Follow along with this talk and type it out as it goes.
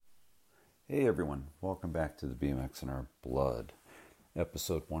Hey everyone, welcome back to the BMX in Our Blood,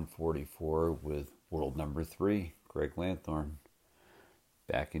 episode 144 with world number 3, Greg Lanthorne.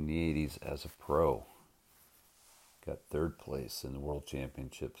 Back in the 80s as a pro. Got third place in the World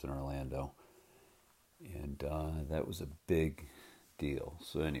Championships in Orlando. And that was a big deal.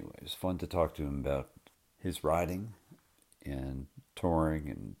 So anyway, it was fun to talk to him about his riding and touring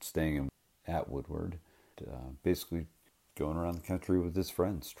and staying at Woodward. Basically going around the country with his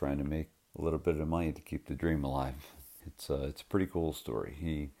friends, trying to make a little bit of money to keep the dream alive. It's a pretty cool story.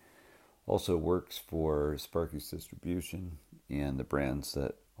 He also works for Sparky's distribution and the brands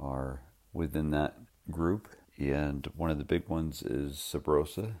that are within that group. And one of the big ones is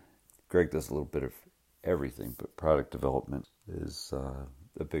Sabrosa. Greg does a little bit of everything, but product development is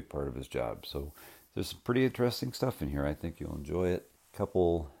a big part of his job. So there's some pretty interesting stuff in here. I think you'll enjoy it. A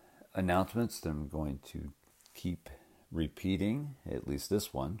couple announcements that I'm going to keep repeating, at least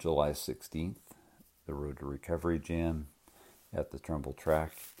this one, July 16th, the Road to Recovery Jam at the Trumbull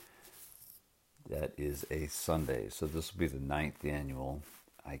Track. That is a Sunday, so this will be the 9th annual.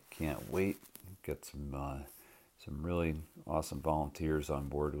 I can't wait. Got some really awesome volunteers on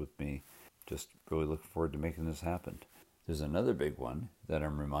board with me. Just really looking forward to making this happen. There's another big one that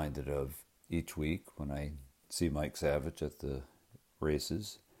I'm reminded of each week when I see Mike Savage at the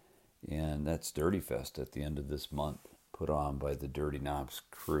races, and that's Dirty Fest at the end of this month, put on by the Dirty Knobs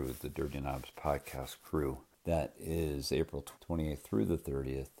crew, the Dirty Knobs podcast crew. That is April 28th through the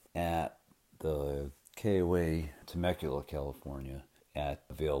 30th at the KOA Temecula, California at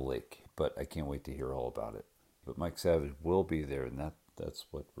Vail Lake. But I can't wait to hear all about it. But Mike Savage will be there, and that's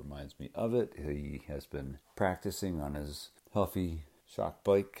what reminds me of it. He has been practicing on his Huffy shock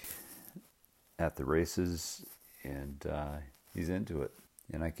bike at the races, and he's into it.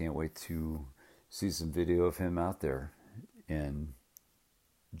 And I can't wait to see some video of him out there and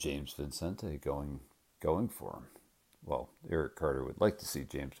James Vincente going for him. Well, Eric Carter would like to see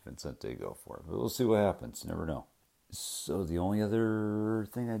James Vincente go for him, but we'll see what happens. Never know. So the only other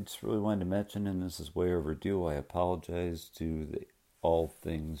thing I just really wanted to mention, and this is way overdue, I apologize to the All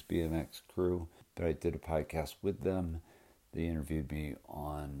Things BMX crew, but I did a podcast with them. They interviewed me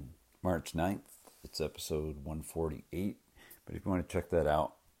on March 9th. It's episode 148. But if you want to check that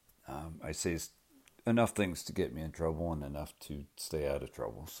out, I say enough things to get me in trouble and enough to stay out of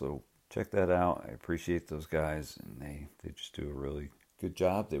trouble. So check that out. I appreciate those guys, and they just do a really good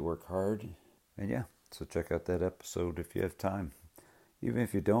job. They work hard. And yeah, so check out that episode if you have time. Even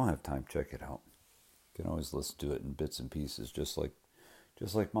if you don't have time, check it out. You can always listen to it in bits and pieces, just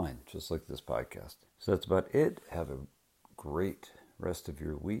like mine, just like this podcast. So that's about it. Have a great rest of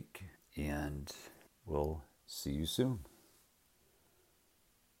your week, and we'll see you soon.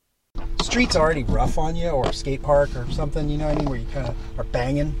 Street's already rough on you, or a skate park or something, you know what I mean, where you kind of are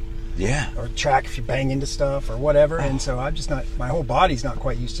banging. Yeah. Or track if you bang into stuff or whatever. And so I'm just not, my whole body's not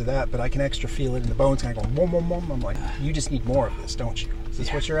quite used to that, but I can extra feel it in the bones kind of going boom, boom, boom. I'm like, you just need more of this, don't you? Is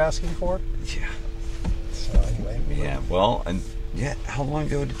this what you're asking for? Yeah. So anyway. Yeah, well, and yeah, how long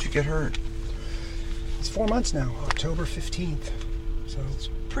ago did you get hurt? It's 4 months now, October 15th. So it's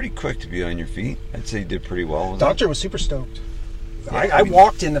pretty quick to be on your feet. I'd say you did pretty well with Doctor was super stoked. Yeah, I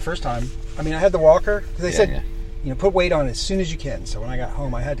walked in the first time. I mean, I had the walker, because they said, you know, put weight on as soon as you can. So when I got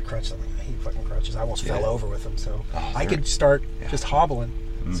home, I had to crutch them. I hate fucking crutches. I almost fell over with them. So I could start just hobbling.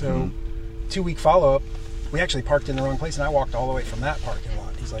 Mm-hmm. So 2-week follow-up, we actually parked in the wrong place, and I walked all the way from that parking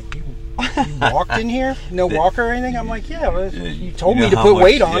lot. He's like, you walked in here? No walker or anything? I'm like, yeah, well, you told me to put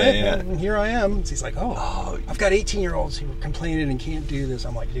weight on it, and here I am. So he's like, I've got 18-year-olds who are complaining and can't do this.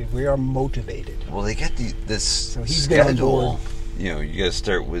 I'm like, dude, we are motivated. Well, they got this so he's schedule. You know, you got to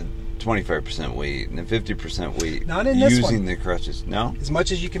start with 25% weight and then 50% weight. Not in this using one. The crutches. No? As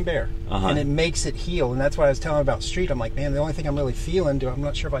much as you can bear. And it makes it heal. And that's why I was telling about street. I'm like, man, the only thing I'm really feeling, I'm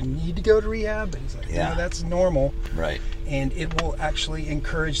not sure if I need to go to rehab. But he's like, yeah, that's normal. Right. And it will actually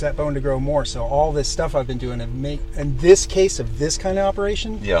encourage that bone to grow more. So all this stuff I've been doing, in this case of this kind of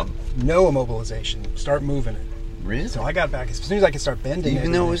operation, no immobilization. Start moving it. Really? So I got back as soon as I could start bending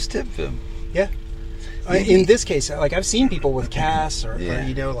Even though it was tip film? Yeah. In this case, like I've seen people with Cass or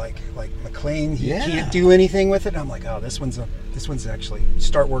you know, like McLean, he can't do anything with it. I'm like, oh, this one's actually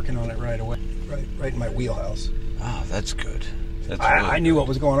start working on it right away, right in my wheelhouse. Oh, that's good. I knew what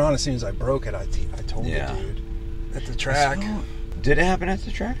was going on as soon as I broke it. I told the dude at the track. Did it happen at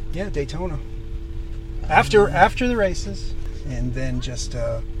the track? Yeah, Daytona. After the races, and then just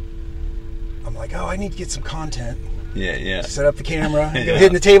I'm like, oh, I need to get some content. Yeah. Set up the camera, go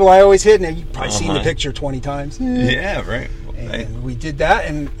hitting the table I always hit, and you've probably seen the picture 20 times. Yeah, right. And we did that,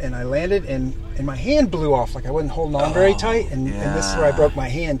 and I landed, and my hand blew off. Like I wasn't holding on very tight, and this is where I broke my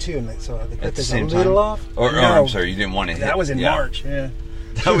hand too. And so the grip is a little off. I'm sorry, you didn't want to hit. That was in March. Yeah.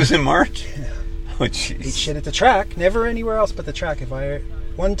 That was in March. Yeah. Oh jeez. Ate shit at the track. Never anywhere else but the track.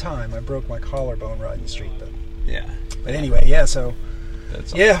 One time I broke my collarbone riding the street, but anyway, so.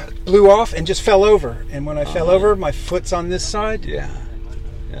 That's blew off and just fell over. And when I fell over, my foot's on this side. Yeah.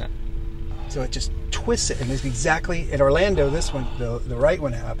 So it just twists it. And it's exactly, at Orlando, this one, the right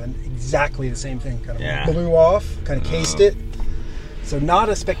one happened, exactly the same thing. Kind of blew off, kind of cased it. So not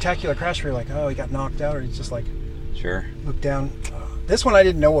a spectacular crash where you're like, oh, he got knocked out, or he's just like, look down. This one I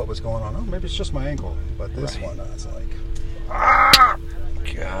didn't know what was going on. Oh, maybe it's just my ankle. But this one, I was like, ah!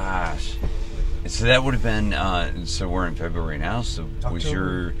 Gosh. So that would have been, so we're in February now, so October. Was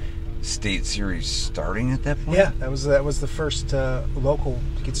your state series starting at that point? Yeah, that was the first local.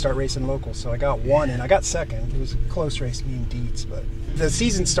 You could start racing local, so I got one, and I got second. It was a close race, me and Dietz, but the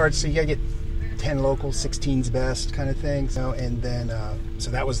season starts, so you gotta get 10 locals, 16's best kind of thing, and then, so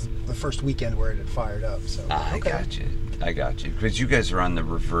that was the first weekend where it had fired up, so. I got you, because you guys are on the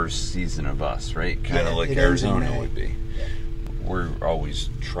reverse season of us, right? Kind of like Arizona would be. Yeah. We're always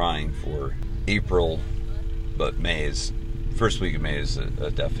trying for April, but first week of May is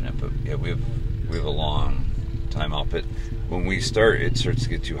a definite. But yeah, we have a long time out. But when we start, it starts to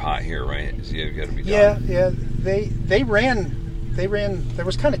get too hot here, right? So you've got to be done. Yeah. They ran. There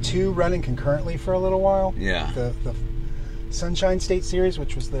was kind of two running concurrently for a little while. Yeah. The Sunshine State Series,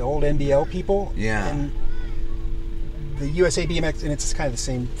 which was the old NBL people. Yeah. And the USA BMX, and it's kind of the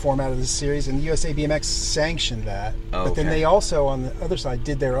same format of this series, and the USA BMX sanctioned that. But then they also, on the other side,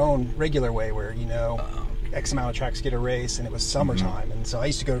 did their own regular way where, X amount of tracks get a race, and it was summertime. Mm-hmm. And so I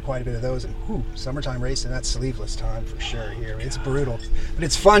used to go to quite a bit of those, and summertime racing, that's sleeveless time for sure here. It's brutal. But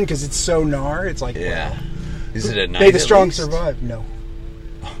it's fun because it's so gnar. It's like, wow. Is it at night? May the strong survive. No.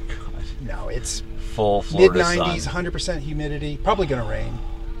 Oh, God. No, it's full Florida mid-90s, sun. 100% humidity, probably going to rain.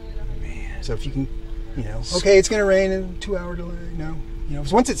 Man. So if you can... okay, it's going to rain in 2 hour delay. No,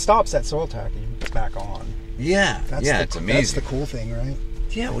 once it stops that soil tack, it's back on. Yeah, it's amazing. That's the cool thing, right?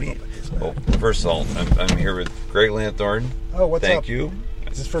 Yeah. What do you? Well, first of all, I'm here with Greg Lanthorne. Oh, what's up? Thank you.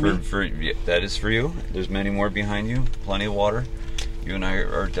 Is this for me? That is for you. There's many more behind you. Plenty of water. You and I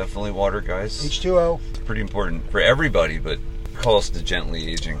are definitely water guys. H2O. It's pretty important for everybody, but call us the gently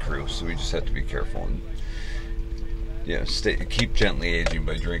aging crew, so we just have to be careful and keep gently aging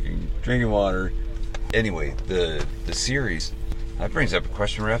by drinking water. Anyway, the series, that brings up a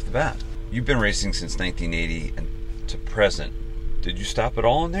question right off the bat. You've been racing since 1980 and to present. Did you stop at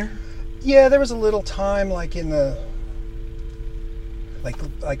all in there? Yeah, there was a little time like in the... Like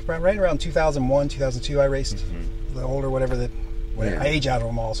right around 2001, 2002, I raced the older whatever I age out of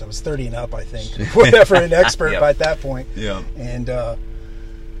them all, so I was 30 and up, I think. Whatever, an expert by that point. Yeah. And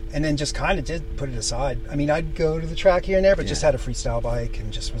then just kind of did put it aside. I mean, I'd go to the track here and there, but just had a freestyle bike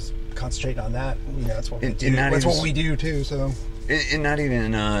and just was concentrating on that. That's what we do. That's what we do too. So, and not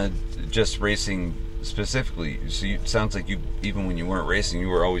even just racing specifically. So it sounds like you, even when you weren't racing, you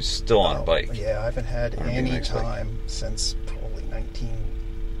were always still on a bike. Yeah, I haven't had any time since probably 19.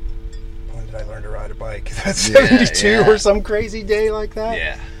 When did I learn to ride a bike? That's 72 or some crazy day like that.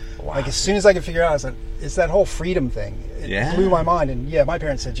 Yeah. Wow. Like as soon as I could figure out, it's that whole freedom thing. It blew my mind. And my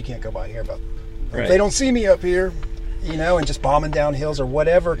parents said you can't go by here, but if they don't see me up here, and just bombing down hills or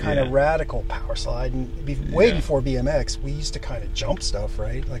whatever kind of radical power slide. And way before BMX, we used to kind of jump stuff,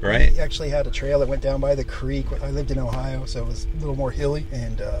 right? Like we actually had a trail that went down by the creek. I lived in Ohio, so it was a little more hilly.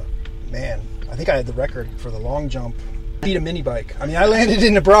 And man, I think I had the record for the long jump. Beat a mini bike. I mean, I landed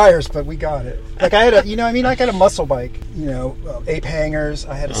in the briars, but we got it. Like I had I had a muscle bike, ape hangers.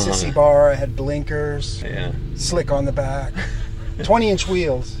 I had a sissy bar. I had blinkers, slick on the back, 20-inch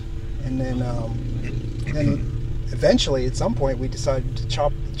wheels. And then eventually at some point we decided to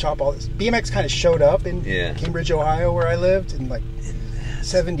chop all this. BMX kind of showed up in Cambridge, Ohio, where I lived in like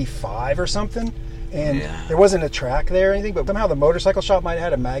 75 or something. And there wasn't a track there or anything, but somehow the motorcycle shop might have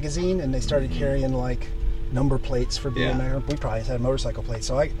had a magazine, and they started carrying like number plates for BMX. We probably had motorcycle plates.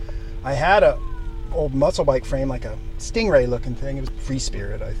 So I had a old muscle bike frame, like a Stingray looking thing. It was Free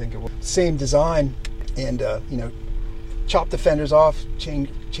Spirit, I think it was. Same design, and chopped the fenders off. Chain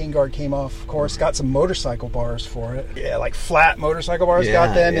guard came off, of course. Got some motorcycle bars for it. Yeah, like flat motorcycle bars.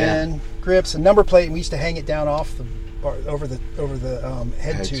 Got them in. Grips, a number plate, and we used to hang it down off the bar, over the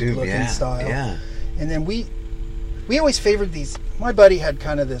head tube looking style. Yeah. And then we always favored these. My buddy had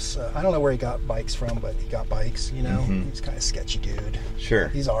kind of this, I don't know where he got bikes from, but he got bikes, He was kind of sketchy dude. Sure.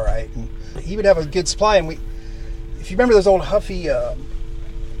 He's all right. And he would have a good supply. And if you remember those old Huffy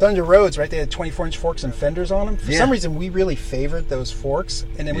Thunder Roads, right? They had 24-inch forks and fenders on them. For some reason, we really favored those forks,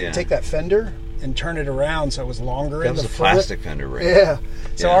 and then we would take that fender and turn it around so it was longer. That was a plastic fender, right? Yeah.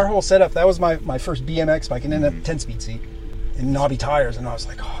 So our whole setup, that was my first BMX bike, and then a 10-speed seat and knobby tires, and I was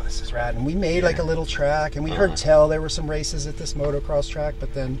like, oh, this is rad. And we made like a little track, and we heard tell there were some races at this motocross track,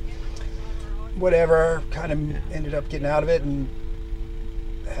 but then whatever, kind of ended up getting out of it, and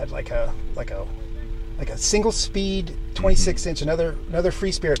had like a single speed 26-inch, another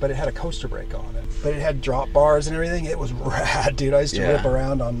Free Spirit, but it had a coaster brake on it. But it had drop bars and everything. It was rad, dude. I used to rip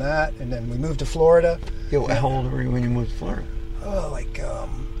around on that, and then we moved to Florida. Yo, how old were you when you moved to Florida? Oh, like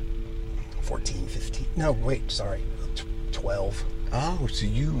 14, 15. No, wait, sorry. 12. Oh, so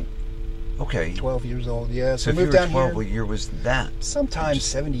you... Okay. 12 years old, yeah. So we if moved you were down 12, here. what year was that? Sometime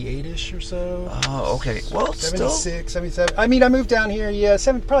 78-ish or so. Oh, okay. Well, 76, still... 77. I mean, I moved down here,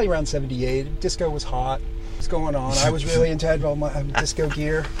 probably around 78. Disco was hot. What's going on? I was really into all my disco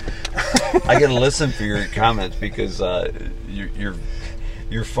gear. I got to listen for your comments because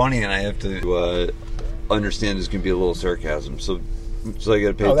you're funny, and I have to understand there's going to be a little sarcasm. So I got to pay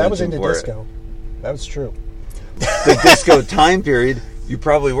attention. Oh, that was into for disco. That was true. The disco time period, you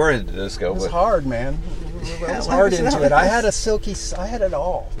probably were into disco. It was hard, man. I was hard into it. I had I had it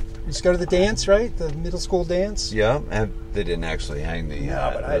all. You just go to the dance, right? The middle school dance. Yeah, and they didn't actually hang the.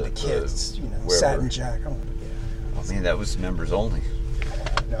 No, but I had the kids, Satin Jack. I mean, that was members only.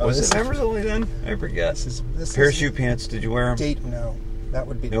 No, was it members only then? I forget. Parachute pants? Did you wear them? No, that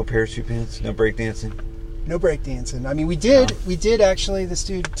would be no parachute pants. No breakdancing. No breakdancing. I mean, we did actually. This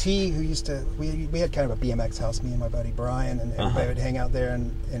dude T, who used to, we had kind of a BMX house, me and my buddy Brian, and everybody would hang out there,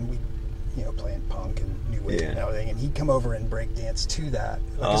 and we, playing punk and new wave and everything, and he'd come over and break dance to that.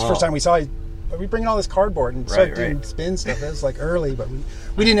 Like his first time we saw, we bringing all this cardboard and started doing spin stuff. That was like early, but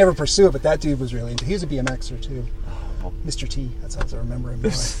we didn't ever pursue it. But that dude was really into. He was a BMXer too. Mr. T. That's how I remember him.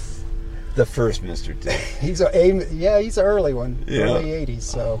 The first Mr. T. He's he's an early one, early '80s.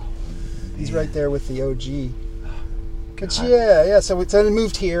 So he's right there with the OG. But so we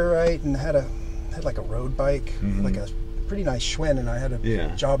moved here, right, and had like a road bike, like a pretty nice Schwinn, and I had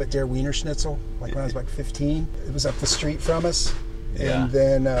a job at Der Wiener Schnitzel, like when I was like 15. It was up the street from us. Yeah. And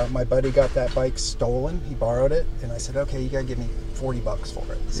then my buddy got that bike stolen. He borrowed it, and I said, "Okay, you gotta give me $40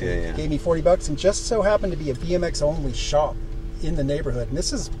 for it." So he gave me $40, and just so happened to be a BMX only shop in the neighborhood. And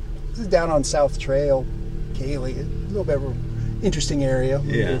this is down on South Trail, Cayley, a little bit of an interesting area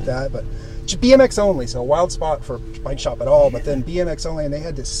with that, but BMX only, so a wild spot for bike shop at all. But then BMX only, and they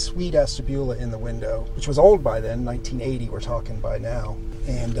had this sweet Astubula in the window, which was old by then, 1980. We're talking by now,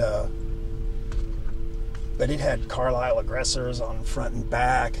 and. But it had Carlisle aggressors on front and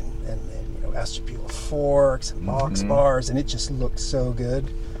back, and Astubula forks and box bars, and it just looked so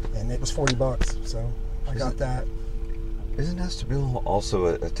good. And it was $40, so I got that. Isn't Astubula also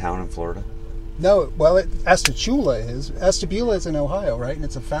a town in Florida? No, well, Astachula is. Astubula is in Ohio, right? And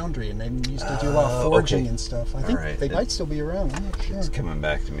it's a foundry, and they used to do a lot of forging and stuff. I think they might still be around. I'm not sure. It's coming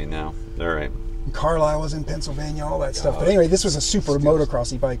back to me now. All right. Carlisle was in Pennsylvania, all that stuff. But anyway, this was a super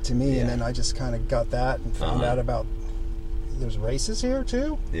motocrossy bike to me, and then I just kind of got that and found out about there's races here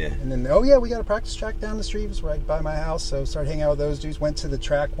too. Yeah. And then we got a practice track down the street. It was right by my house, so started hanging out with those dudes. Went to the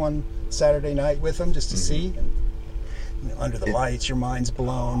track one Saturday night with them just to see. And under the lights, your mind's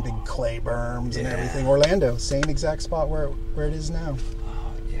blown. Big clay berms and everything. Orlando, same exact spot where it is now.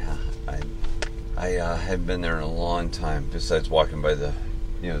 Oh, yeah, I haven't been there in a long time. Besides walking by the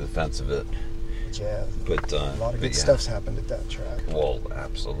the fence of it. Yeah, but a lot of good stuff's happened at that track. Well,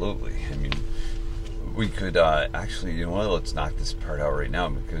 absolutely. I mean, we could actually, let's knock this part out right now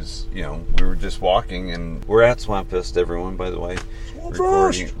because we were just walking, and we're at Swampfest, everyone. By the way,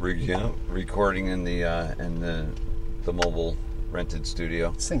 recording in the mobile rented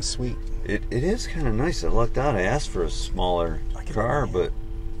studio. This thing's sweet. It is kind of nice. I lucked out. I asked for a smaller car, but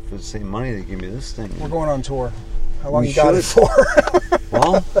for the same money, they gave me this thing. We're going on tour. How long you got it for?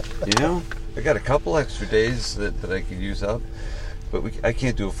 Well, I got a couple extra days that I could use up, but I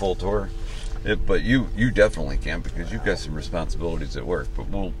can't do a full tour. But you definitely can because you've got some responsibilities at work. But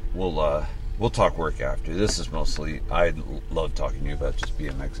we'll talk work after. This is mostly I love talking to you about just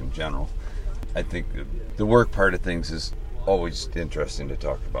BMX in general. I think the work part of things is always interesting to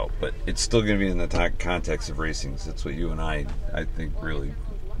talk about, but it's still going to be in the context of racing. So that's what you and I think really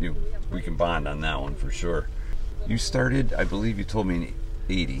we can bond on that one for sure. You started, I believe you told me in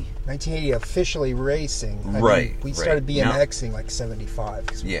 1980 officially racing. We started BMXing like 75.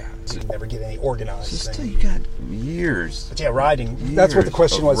 We didn't never get any organized thing. Still, you got years. But riding. That's what the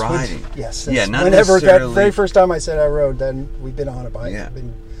question was. Riding. Yes. Not whenever necessarily. That very first time I said I rode, then we've been on a bike. I've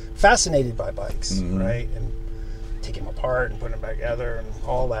been fascinated by bikes, right? And taking them apart and putting them back together and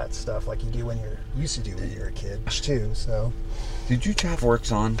all that stuff like you do when you're used to do when you're a kid too. So. Did you chop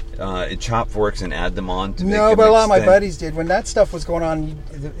forks on? Chop forks and add them on to No, but a lot of my buddies did. When that stuff was going on,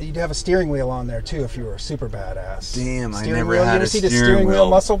 you'd have a steering wheel on there too if you were super badass. Damn, steering I never wheel. had You ever a see steering the steering wheel wheel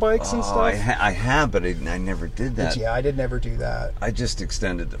muscle bikes and stuff? I have, but I never did that. But yeah, I did never do that. I just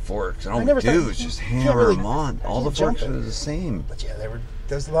extended the forks. And all I we never do thought- is just you can't hammer really- them on. All the can't jump forks it. are the same. But yeah,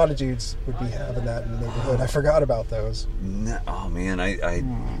 there's a lot of dudes would be having that in the neighborhood. I forgot about those. No, oh man,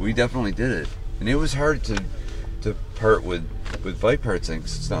 we definitely did it, and it was hard to part with bike parts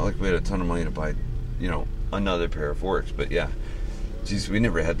things. It's not like we had a ton of money to buy, another pair of forks. But yeah, geez, we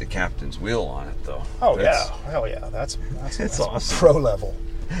never had the captain's wheel on it though. Oh hell yeah, that's awesome. Pro level.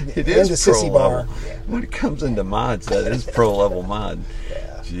 It and is the pro sissy level. bar. Yeah. When it comes into mods, that is pro level mod.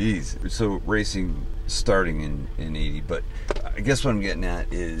 Yeah. Jeez. So racing starting in 80, but I guess what I'm getting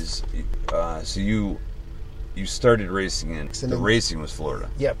at is, so you started racing racing was Florida.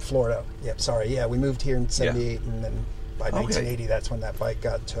 Yep, Florida. Yep, sorry. Yeah, we moved here in 78, and then by 1980, that's when that bike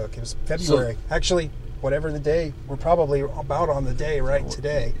got took. It was February. Actually, whatever the day, we're probably about on the day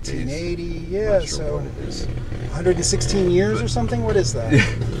today. 1980, yeah, Not sure so what it is. 116 years or something? What is that?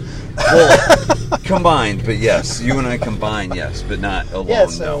 Well, combined, but yes. You and I combined, yes, but not alone, Yeah,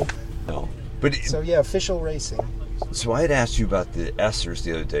 so- no. But So yeah, official racing. So I had asked you about the Essers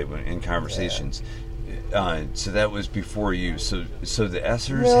the other day in conversations. So that was before you. So the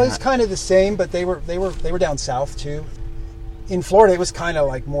Essers. Well, it's kind of the same, but they were down south too. In Florida, it was kind of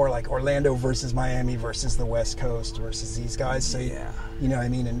like more like Orlando versus Miami versus the West Coast versus these guys. So yeah. You know what I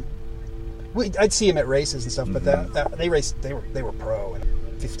mean? And I'd see them at races and stuff, but that they raced. They were pro and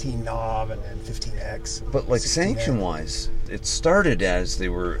 15 knob and then 15X. But like 16X. sanction wise, it started as they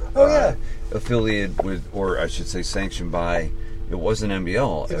were affiliated with, or I should say sanctioned by, it wasn't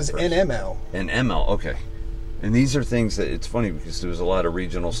NBL. It was first. NML. NML, okay. And these are things that, it's funny because there was a lot of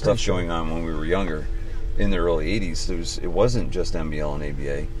regional stuff going on when we were younger in the early 80s. It wasn't just NBL and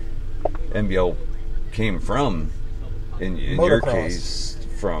ABA. NBL came from, in your case,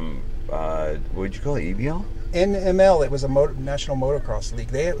 from, what did you call it, EBL? NML, it was a national motocross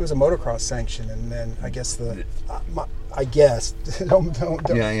league. It was a motocross sanction, and then I guess don't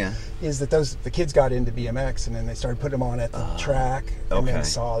is that the kids got into BMX, and then they started putting them on at the track, and then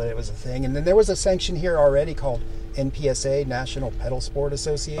saw that it was a thing. And then there was a sanction here already called NPSA, National Pedal Sport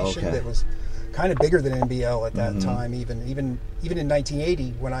Association, that was kind of bigger than NBL at that time. Even in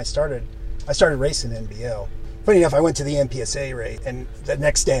 1980 when I started racing NBL. Funny enough, I went to the NPSA race, and the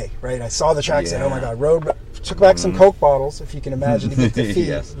next day, I saw the track, said, oh my God, took back some Coke bottles, if you can imagine, to get the feed.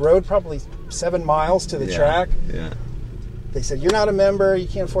 Yes. Rode probably 7 miles to the track. Yeah. They said, you're not a member, you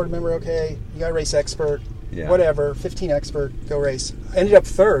can't afford a member, okay, you got to race expert, whatever, 15 expert, go race. Ended up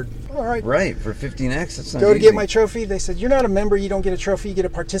third. All right. Right, for 15X, that's not Go to easy. get my trophy. They said, you're not a member, you don't get a trophy, you get a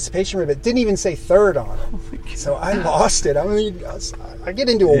participation ribbon. Didn't even say third on it. So I lost it. I mean, I get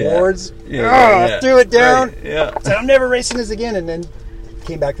into awards, threw it down, said, I'm never racing this again, and then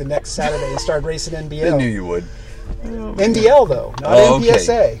came back the next Saturday and started racing NBL. I knew you would. NBL though, not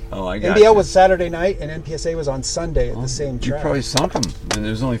NPSA. Oh, I got NBL you. was Saturday night, and NPSA was on Sunday at the same track. You probably sunk them, and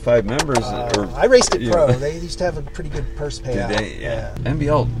there's only 5 members. I raced it pro. They used to have a pretty good purse payout. Did they? Yeah.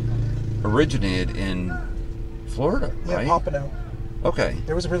 NBL originated in Florida, right? Yeah, Pompano. Okay.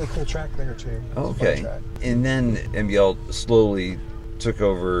 There was a really cool track there too. Okay. And then NBL slowly took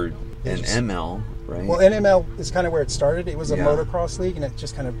over ML, right? Well, NML is kind of where it started. It was a motocross league, and it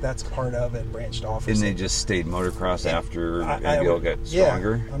just kind of, that's part of it, branched off. And they just stayed motocross after NBL got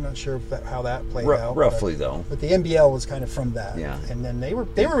stronger? Yeah, I'm not sure how that played out. Roughly, though. But the NBL was kind of from that. Yeah. And then they were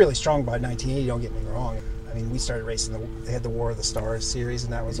really strong by 1980, don't get me wrong. I mean, we started racing, they had the War of the Stars series,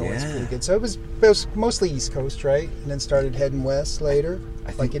 and that was always pretty good. So it was mostly East Coast, right? And then started heading west later,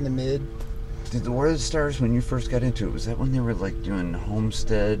 like in the mid. Did the War of the Stars, when you first got into it, was that when they were like doing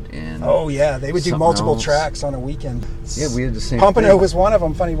Homestead and... Oh yeah, they would do multiple tracks on a weekend. Yeah, we had the same Pompano thing. was one of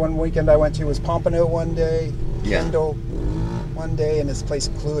them. Funny, one weekend I went to was Pompano one day, Kendall one day, and this place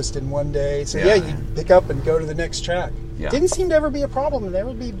Clewiston one day. So you'd pick up and go to the next track. Yeah. Didn't seem to ever be a problem, and there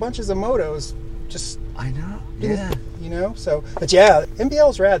would be bunches of motos. Just I know, you know. So, but yeah,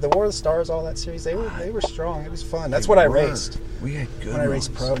 NBL's rad. The War of the Stars, all that series, they were strong. It was fun. That's what I raced. We had good when I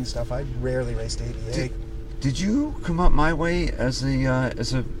raced pro and stuff. I rarely raced ADA. Did you come up my way as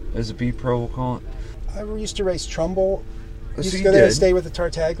a B pro? We'll call it. I used to race Trumbull. Used So to go there and stay with the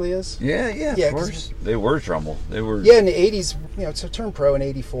Tartaglias. Yeah, of course. They were Trumbull. They were. Yeah, in the 80s, so turned pro in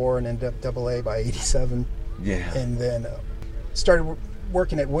 84 and ended up AA by 87. Yeah. And then started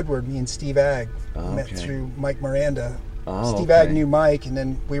working at Woodward. Me and Steve Agg met through Mike Miranda Steve Agnew, Mike, and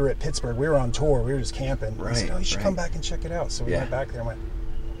then we were at Pittsburgh. We were on tour. We were just camping. Right. I said, you should come back and check it out. So we went back there and went.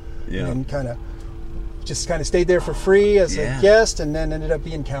 Yeah. And kind of stayed there for free as a guest, and then ended up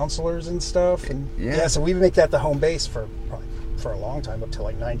being counselors and stuff. And so we would make that the home base for a long time, up to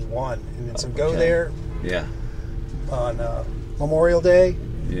like 91. And then so go there on Memorial Day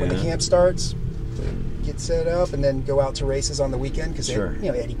when the camp starts, get set up, and then go out to races on the weekend because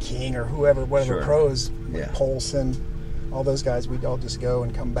Eddie King or whatever pros, like Polson, all those guys, we'd all just go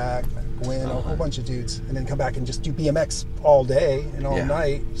and come back, Gwynn, a whole bunch of dudes, and then come back and just do BMX all day and all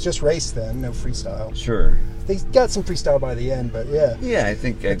night. It's just race then, no freestyle. Sure. They got some freestyle by the end, but yeah, I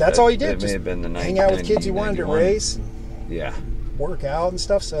think that's all you did. That Just may have been the hang out with kids you wanted to race, and, work out and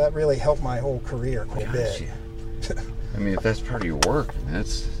stuff. So that really helped my whole career quite a bit. I mean, if that's part of your work,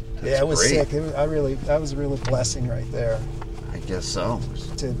 that's it was great. sick. That was a real blessing right there. I guess so.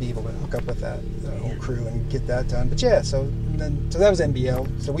 To be able to hook up with that whole crew and get that done. But so that was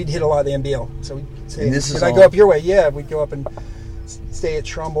NBL. So we'd hit a lot of the NBL. So we'd say, could I go up your way? Yeah, we'd go up and stay at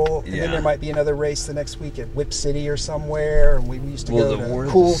Trumbull, and then there might be another race the next week at Whip City or somewhere. And we used to go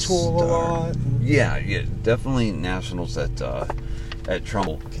to Cool Tool a lot. Yeah, definitely nationals at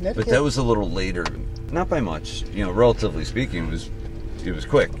Trumbull. Connecticut. But that was a little later, not by much. Relatively speaking, it was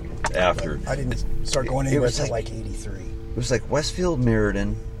quick after. I didn't start going anywhere until like 83. It was like Westfield,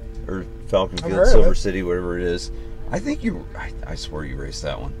 Meriden, or Falconfield, Silver City, whatever it is. I think I swear you raced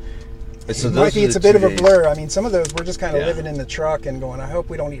that one. So it's a bit of a blur. I mean, some of those we're just kind of living in the truck and going, I hope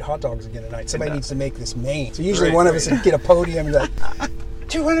we don't eat hot dogs again tonight. Somebody needs to make this main. So usually one of us would get a podium and like,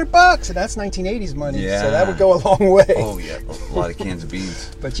 $200, and that's 1980s money. Yeah. So that would go a long way. Oh yeah, a lot of cans of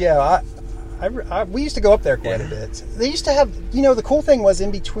beans. But we used to go up there quite a bit. They used to have, the cool thing was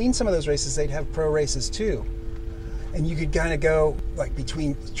in between some of those races, they'd have pro races too. And you could kind of go, like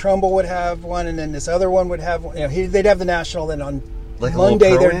between Trumbull would have one, and then this other one would have one. They'd have the national, then on like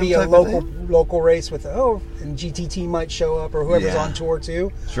Monday there'd be a local race with, and GTT might show up, or whoever's on tour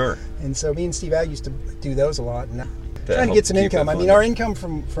too. Sure. And so me and Steve Ag used to do those a lot. And trying to get some income. I mean, our income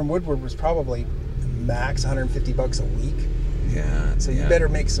from Woodward was probably max $150 a week. Yeah. So you better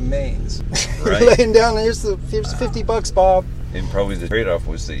make some mains. Right. You're laying down, here's $50, Bob. And probably the trade-off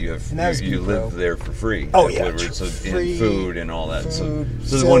was that you live there for free. Oh yeah, Woodward, so free, and food and all that. So the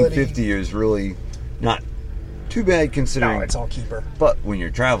facility. 150 is really not too bad considering. No, it's all keeper. But when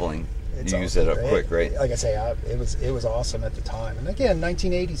you're traveling, you use that up quick, right? Like I say, it was awesome at the time. And again,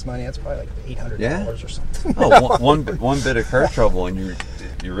 1980s money, that's probably like $800 or something. Oh, one bit of car trouble and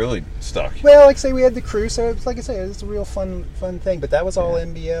you're really stuck. Well, like I say, we had the crew, so it's like I say, it's a real fun thing. But that was all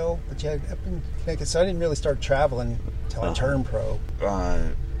NBL. But up in Connecticut, so I didn't really start traveling until I turned pro.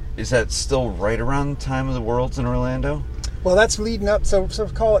 Is that still right around the time of the Worlds in Orlando? Well, that's leading up. So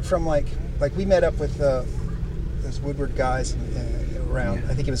call it from like we met up with those Woodward guys around.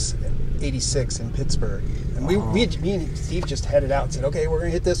 I think it was 86 in Pittsburgh, and me and Steve just headed out and said, okay, we're gonna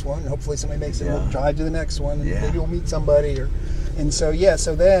hit this one. Hopefully somebody makes it. We'll drive to the next one, and maybe we'll meet somebody. So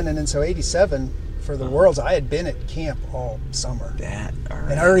 87 for the Worlds, I had been at camp all summer. All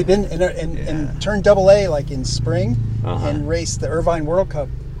right. And I already been and turned AA like in spring and raced the Irvine World Cup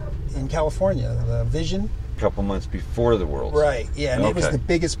in California, the Vision. A couple months before the Worlds. Right, yeah, and it was the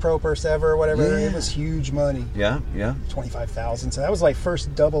biggest pro purse ever or whatever. Yeah. It was huge money. Yeah. $25,000. So that was like first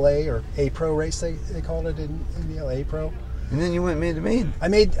AA or A Pro race, they called it in the A Pro. And then you went and made the main.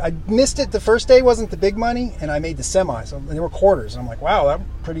 I missed it. The first day wasn't the big money, and I made the semi. So they were quarters. And I'm like, wow, that was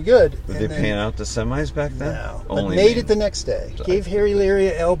pretty good. Were they paying out the semis back then? No, but made it the next day. Sorry. Gave Harry Leary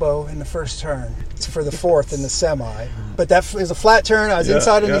an elbow in the first turn for the fourth in the semi. But that was a flat turn. I was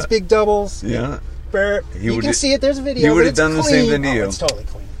inside on these big doubles. Yeah. You can see it. There's a video. He would have done the same thing to you. It's totally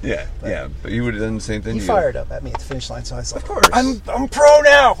clean. Yeah. But he would have done the same thing to you. He fired up at me at the finish line, so I was like, of course. I'm pro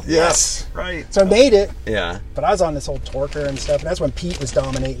now. Yes. Right. So I made it. Yeah. But I was on this old torquer and stuff, and that's when Pete was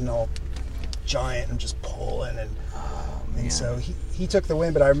dominating all giant and just pulling. And so he took the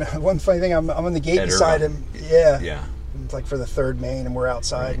win, but I remember one funny thing, I'm on the gate beside him. Yeah. It's like for the third main, and we're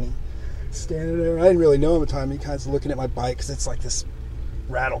outside, and he's standing there. I didn't really know him at the time. He kind of looking at my bike, because it's like this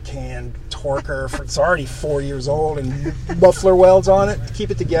rattle can torquer. It's already 4 years old, and muffler welds on it to keep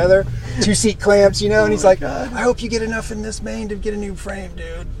it together. 2-seat clamps, and he's like, God. I hope you get enough in this main to get a new frame,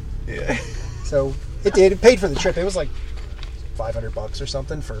 dude. Yeah. So it did. It paid for the trip. It was like $500 or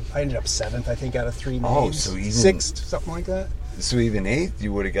something. I ended up 7th, I think, out of 3 mains. Oh, so even 6th, something like that. So even 8th,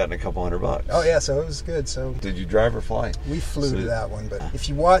 you would have gotten a couple $100. Oh yeah, so it was good. So did you drive or fly? We flew to that one, but if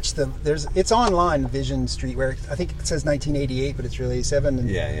you watch it's online, Vision Street, where I think it says 1988, but it's really 87.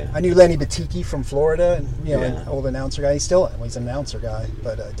 And I knew Lenny Batiki from Florida, and an old announcer guy. He's an announcer guy,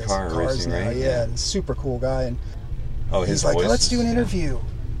 but does cars racing, now. Right? Yeah, and super cool guy. And He's like, let's do an interview.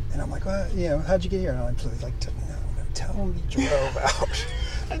 And I'm like, well, how'd you get here? And I'm like, no, tell him you drove out.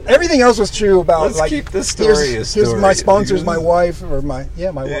 Everything else was true about, let's keep this story here's my sponsors, my wife, or my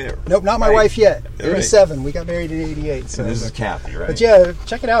wife. Nope, not my wife yet. 87. We got married in 88. So this is Kathy, right? But yeah,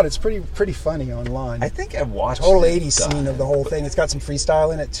 check it out. It's pretty funny online. I think I've watched total 80s scene of the whole thing. It's got some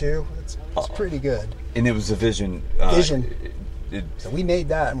freestyle in it too. It's pretty good. And it was a Vision. So we made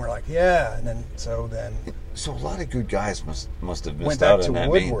that, and we're like, yeah. And then so a lot of good guys must have missed went out back on to that.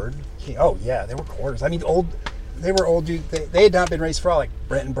 Woodward. Oh yeah, they were quarters. I mean, they were old dudes. They had not been raced for all, like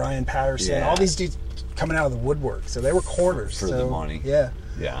Brent and Brian Patterson. All these dudes coming out of the woodwork. So they were quarters. For the money. Yeah.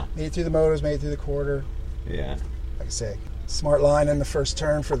 Yeah. Made it through the motos, made it through the quarter. Yeah. Like I say, smart line in the first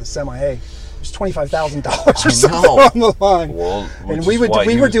turn for the semi. Hey, there's $25,000 or something on the line. Well, and we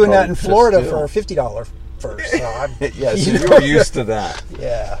were doing that in Florida for $50 first. So yeah, so you were used to that.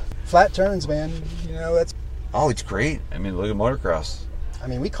 Yeah. Flat turns, man. That's... Oh, it's great. I mean, look at motocross. I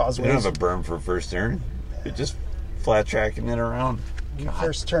mean, we caused waves. You don't have a berm for first turn. You're just flat tracking it around.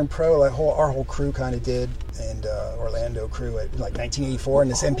 First turn pro, like our whole crew kind of did, and Orlando crew at like 1984, and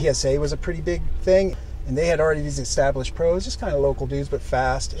this MPSA was a pretty big thing, and they had already these established pros, just kind of local dudes, but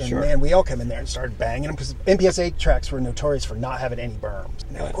fast, and man, we all came in there and started banging them, because MPSA tracks were notorious for not having any berms.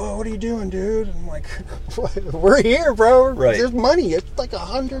 And they're like, whoa, what are you doing, dude? And I'm like, we're here, bro. Right. There's money. It's like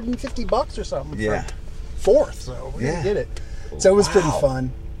 $150 or something for fourth, so we did it. So it was pretty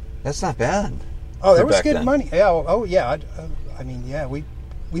fun. That's not bad. Oh, there was good money. Yeah. Oh, yeah. I mean, yeah. We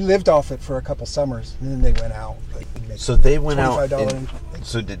lived off it for a couple summers, and then they went out. So they went out.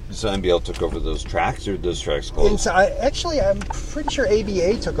 So NBL took over those tracks, or those tracks closed? I'm pretty sure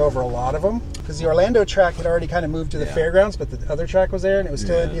ABA took over a lot of them, because the Orlando track had already kind of moved to the fairgrounds, but the other track was there, and it was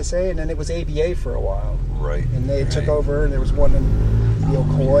still NPSA, and then it was ABA for a while. Right. And they took over, and there was one in the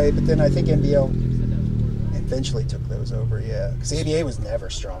Ocoee, but then I think NBL eventually took those over, because ABA was never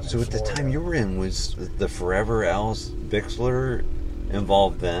strong. So at the time you were in, was the Forever Alice Bixler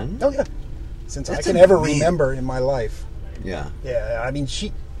involved then? Oh yeah, since I can ever remember in my life. Yeah. Yeah, I mean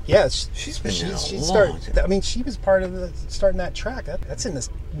she's been long time. I mean, she was part of starting that track. That's in the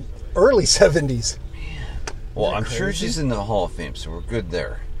early 70s. Man. Well, I'm sure she's in the Hall of Fame, so we're good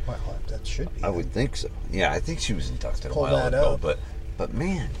there. Well, that should be. I would think so. Yeah, I think she was inducted a while ago, But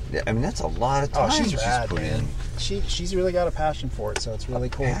man, I mean, that's a lot of time she's put in. She's really got a passion for it, so it's really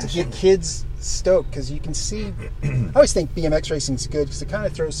cool to get kids stoked, because you can see. I always think BMX racing's good because it kind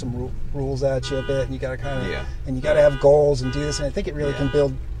of throws some rules at you a bit, and you got to and you got to have goals and do this, and I think it really can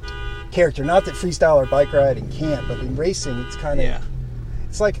build character. Not that freestyle or bike riding can't, but in racing, it's kind of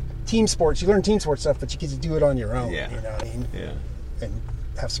it's like team sports. You learn team sports stuff, but you get to do it on your own. Yeah. You know what I mean? Yeah. And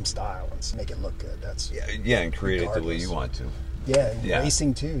have some style and make it look good. That's and create it the way you want to. Yeah,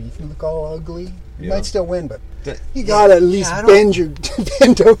 racing too. You can look all ugly. You might still win, but you gotta at least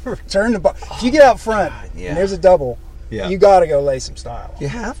bend over, turn the bar. If you get out front and there's a double, you gotta go lay some style. You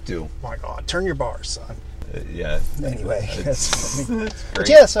have to. My God, turn your bars, son. Anyway, that's great. But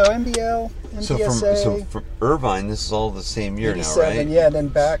yeah, so NBL, MPSA. So from Irvine, this is all the same year now, right? Yeah, and then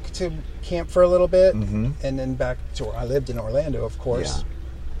back to camp for a little bit, and then back to where I lived in Orlando, of course.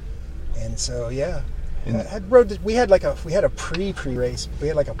 Yeah. And so we had a pre-race. We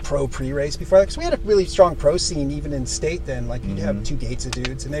had like a pro pre-race before that, because we had a really strong pro scene even in state then. Like you'd have two gates of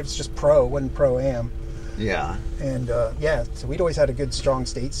dudes, and it was just pro, wasn't pro-am. Yeah. And so we'd always had a good strong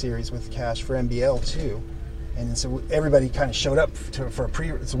state series with Cash for NBL too. And so everybody kind of showed up for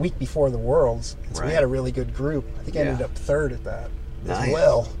it's a week before the Worlds. And so we had a really good group. I think I ended up third at that as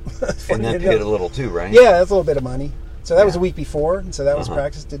well. And that paid a little too, right? Yeah, that's a little bit of money. So that was a week before, and so that was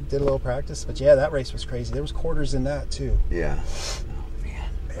practice. Did a little practice, but yeah, that race was crazy. There was quarters in that too. Yeah. Oh man.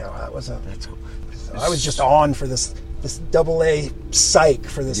 Yeah, that was That's cool. So I was just on for this AA psych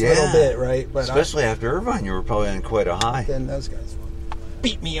for this little bit, right? But especially after Irvine, you were probably on quite a high. Then those guys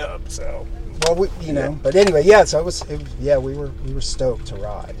beat me up. So But anyway, so it was we were stoked to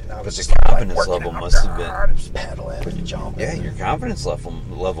ride, and I was the confidence level must have been just pedaling and jumping. Yeah, your confidence level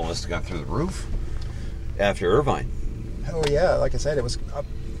must have gone through the roof after Irvine. Oh yeah, like I said, it was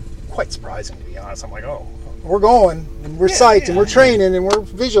quite surprising, to be honest. I'm like, we're going, and we're psyched, and we're training, and we're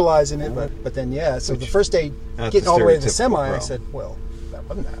visualizing it. But then so the first day getting all the way to the semi, I said, well, that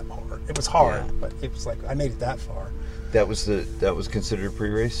wasn't that hard. It was hard, but it was like I made it that far. That was considered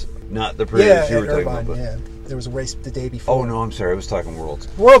pre-race, not the pre-race you were talking about. But there was a race the day before. Oh no, I'm sorry, I was talking Worlds.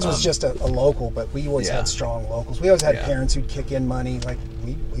 Worlds was just a local, but we always had strong locals. We always had parents who'd kick in money. Like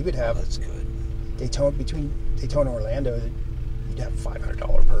we would have. That's good. Between Daytona and Orlando, you'd have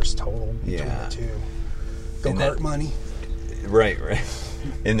 $500 purse total between the two. Go-kart money. Right.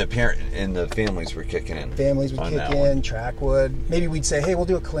 And the families were kicking in. Families would kick in, track would. Maybe we'd say, hey, we'll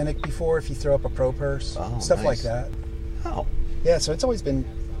do a clinic before if you throw up a pro purse. Stuff like that. Oh. Yeah, so it's always been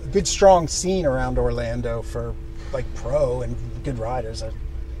a good, strong scene around Orlando for like pro and good riders. I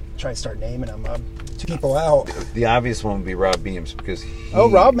try to start naming them. Two people out. The obvious one would be Rob Beams because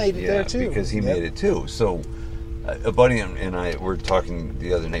Rob made it there too. Because he made it too. So a buddy and I were talking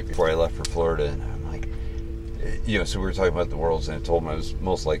the other night before I left for Florida, and I'm like, so we were talking about the Worlds, and I told him I was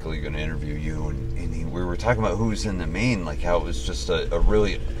most likely going to interview you, and we were talking about who's in the main, like how it was just a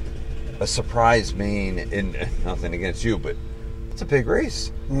really surprise main, and nothing against you, but it's a big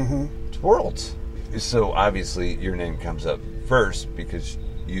race. Mm-hmm. It's Worlds. So obviously your name comes up first because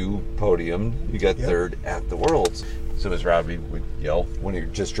you podiumed, you got third at the Worlds. So as Robbie would yell when he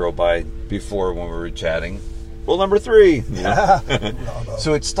just drove by before when we were chatting, well, number 3. Yeah.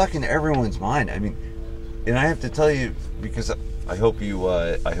 So it's stuck in everyone's mind. I mean, and I have to tell you, because I hope you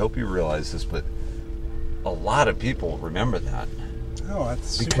realize this, but a lot of people remember that. Oh,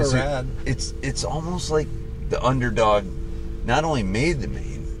 that's because super rad. It's almost like the underdog not only made the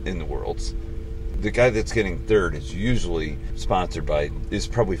main in the Worlds. The guy that's getting third is usually is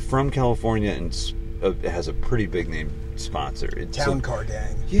probably from California and has a pretty big name sponsor. Town Car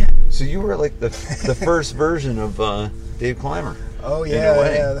Gang. Yeah. So you were like the first version of Dave Clymer. Oh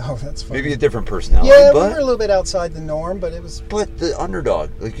yeah. Oh, that's funny. Maybe a different personality. Yeah, we were a little bit outside the norm, but it was. But the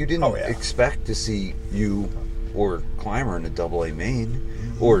underdog, like you didn't expect to see you or Clymer in a AA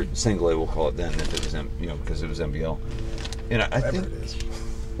main or single A. We'll call it then if it was because it was MBL. And I think it is.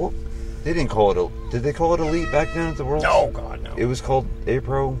 Well, they didn't call it. Did they call it Elite back then at the Worlds? No, God, no. It was called A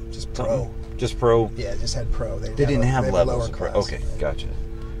Pro. Just Pro. Just Pro. Yeah, just had Pro. They didn't have levels of Pro. Okay, gotcha.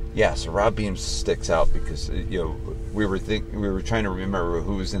 Yeah, so Rob Beams sticks out because we were trying to remember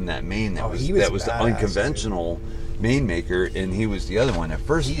who was in that main that was the unconventional main maker, and he was the other one. At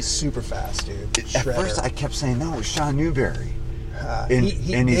first, he's super fast, dude. At first, I kept saying no, it was Sean Newberry, and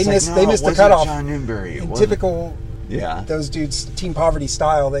they missed the cutoff. Sean Newberry. In typical. Yeah, those dudes, Team Poverty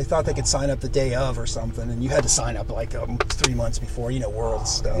style, they thought they could sign up the day of or something, and you had to sign up like 3 months before, World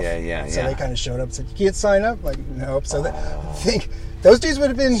stuff. So they kind of showed up and said, "You can't sign up." Like, nope. So I think those dudes would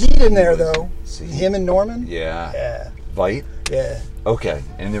have been heat in there though. See, him and Norman. Yeah. Vite. Yeah. Okay,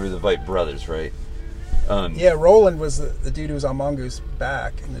 and they were the Vite brothers, right? Roland was the dude who was on Mongoose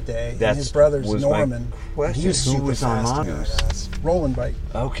back in the day. And his brother's Norman. He was super fast on Mongoose. Roland Vite.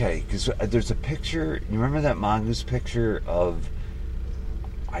 Okay, because there's a picture. You remember that Mongoose picture of?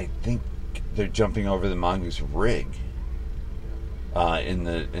 I think they're jumping over the Mongoose rig. In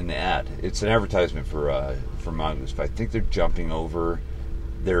the ad, it's an advertisement for Mongoose, but I think they're jumping over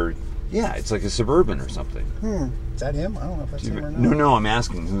their. Yeah, it's like a Suburban or something. Is that him? I don't know if that's him or not. No, I'm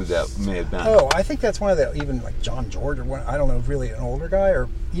asking who that may have been. Oh, I think that's one of the, even like John George or one, I don't know, really an older guy, or,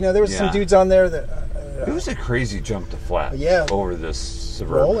 there was some dudes on there that... it was a crazy jump to flat over this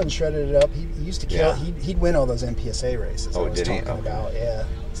Suburban. Roland shredded it up. He used to kill, he'd win all those MPSA races I was talking about,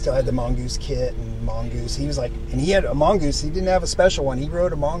 Still had the Mongoose kit and Mongoose. He was like, and he had a Mongoose, he didn't have a special one. He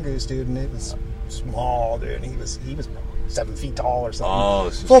rode a Mongoose, dude, and it was small, dude, and he was 7 feet tall or something. Oh,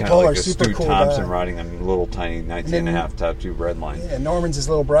 this is full kind puller, of like a super Stu cool Thompson guy. riding a little tiny 19.5 top 2 red line. Yeah, Norman's his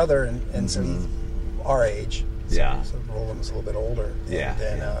little brother, and so he's our age. So, yeah. So Roland was a little bit older. Yeah.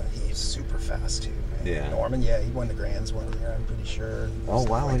 And then he's super fast too. Man. Yeah. Norman, he won the Grands one year, I'm pretty sure. Oh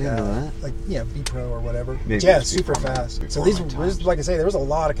wow, I didn't know that. Like B Pro or whatever. Maybe super fast. So these, like I say, there was a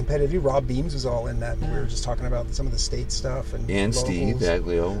lot of competitive. Rob Beams was all in that. We were just talking about some of the state stuff and Steve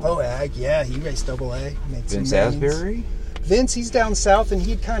Aglio. Oh, Ag, yeah, he raced AA. Vince Asbury. Vince, he's down south, and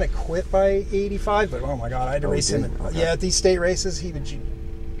he'd kind of quit by 85, but oh my God, I had to race him. At these state races, he would...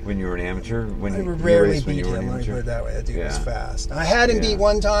 When you were an amateur? I would rarely beat him, let me put it that way. That dude was fast. I had him beat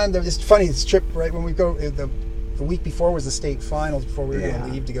one time. There was this funny trip, right, when we go... The week before was the state finals, before we were going to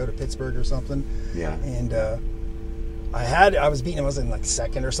leave to go to Pittsburgh or something. Yeah. And I was beating him, I was in like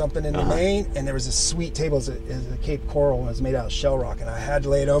second or something in the main, and there was this sweet table, it was a Cape Coral, and it was made out of shell rock, and I had to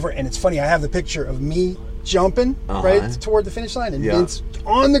lay it over, and it's funny, I have the picture of me jumping right toward the finish line, and Vince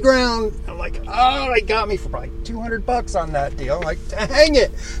on the ground. I'm like, they got me for probably $200 on that deal. I'm like, dang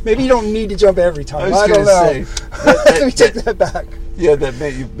it, maybe you don't need to jump every time. I don't know. Let me take that back. Yeah, that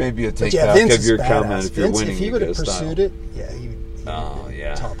may be a take back of your comment if you're winning. If he would have pursued it, he would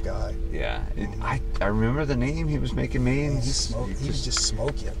be top guy. Yeah, I remember the name. He was making mains. He would just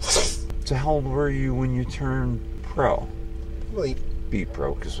smoke you. So how old were you when you turned pro? Well, B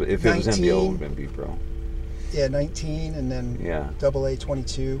Pro, because if 19, it was MBO, it would have been B Pro. Yeah, 19, and then AA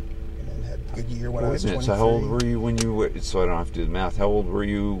 22, and then had a good year when I was 23. So how old were you when you were? So I don't have to do the math. How old were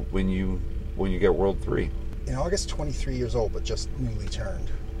you when you get World 3? in August, 23 years old, but just newly turned.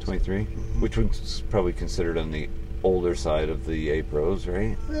 23? Mm-hmm. Which one's probably considered on the older side of the A pros,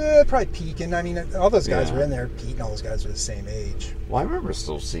 right? Probably peaking. I mean, all those guys were in there. Pete and all those guys were the same age. Well, I remember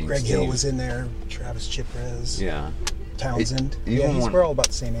still seeing Greg Hill was in there. Travis Chiprez. Yeah. Townsend. We're all about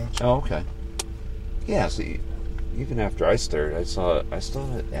the same age. Oh, okay. Yeah, so even after I started, I still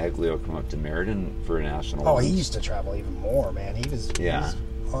had Aglio come up to Meriden for a national. Oh, he used to travel even more, man. He was an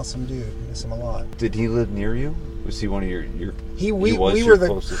awesome dude. Miss him a lot. Did he live near you? Was he one of your we were the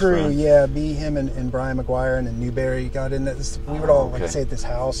crew, friend? Yeah. Me, him, and Brian McGuire and Newberry got in this. We would all stay at this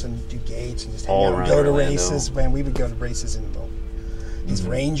house and do gates and just hang out and go to races. Man, we would go to races in his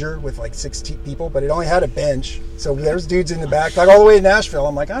Ranger with like 60 people, but it only had a bench. So there's dudes in the back, like all the way to Nashville.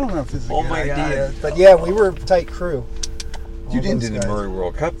 I'm like, I don't know if this is a good idea. But yeah, we were a tight crew. You didn't do the Murray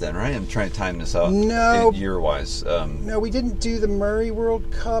World Cup then, right? I'm trying to time this out. No. Year-wise. No, we didn't do the Murray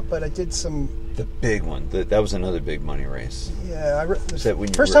World Cup, but I did some... The big one. That was another big money race. Yeah.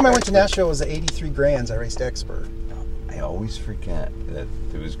 First time I went to Nashville was the 83 Grands. I raced Expert. I always forget that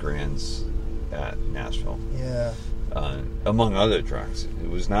there was Grands at Nashville. Yeah. Among other tracks. It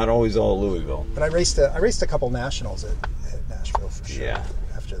was not always all Louisville. But I raced a couple nationals at Nashville for sure. Yeah.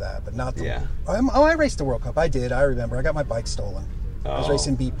 After that, but not the... Yeah. I raced the World Cup. I did. I remember. I got my bike stolen. I was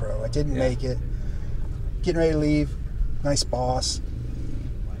racing B Pro. I didn't make it. Getting ready to leave. Nice boss.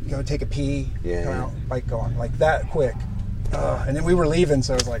 Go take a pee. Yeah. Come out. Bike gone. Like that quick. And then we were leaving,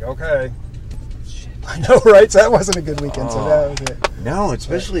 so I was like, okay. I know, right? So that wasn't a good weekend. So that was it. No,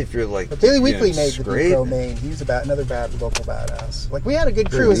 especially if you're like... But Billy Weekly made the B Pro main. He was another local badass. Like we had a good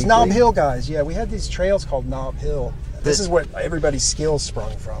crew. It was Knob Hill guys. Yeah, we had these trails called Knob Hill. This is what everybody's skills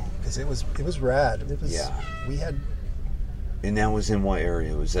sprung from, because it was rad. We had. And that was in what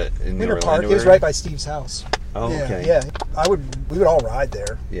area? Was that in Winter Park? It was right by Steve's house. Oh, yeah, okay. Yeah, we would all ride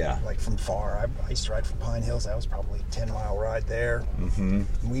there. Yeah. Like from far. I used to ride from Pine Hills. That was probably a 10-mile ride there. Mm-hmm.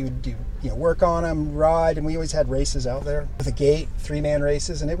 We would do work on them, ride, and we always had races out there with a gate, 3-man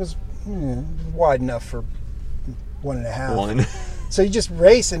races, and it was wide enough for 1.5. One. So you just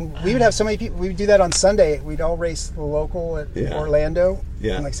race, and we would have so many people. We would do that on Sunday. We'd all race the local at Orlando.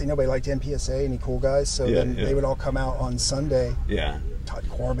 Yeah. And like I say, nobody liked NPSA, any cool guys. So then they would all come out on Sunday. Yeah. Todd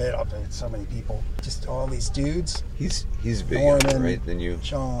Corbett, so many people. Just all these dudes. He's big, Norman, right? Than you.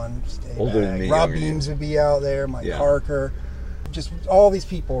 Sean, older than me. Rob Beams would be out there. Mike Parker. Just all these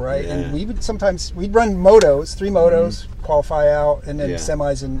people, right? Yeah. And we would we'd run motos, 3 motos, qualify out, and then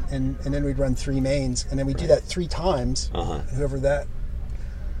semis, and then we'd run 3 mains, and then we'd do that 3 times. And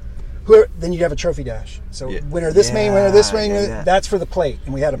then you'd have a trophy dash. So winner this main, winner this main, that's for the plate.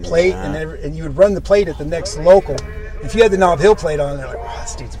 And we had a plate, and you would run the plate at the next local. If you had the Knob Hill plate on, they're like, wow,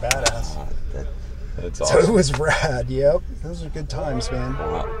 this dude's badass. That's awesome. So it was rad, yep. Those are good times, man.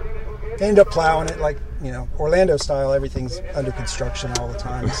 Wow. They end up plowing it like, Orlando style. Everything's under construction all the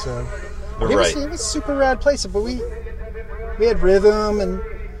time. So it was a super rad place. But we had rhythm, and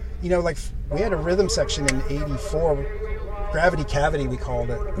like we had a rhythm section in '84, Gravity Cavity we called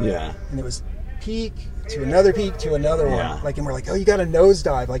it. Yeah. And it was peak to another one. Like, and we're like, oh, you got a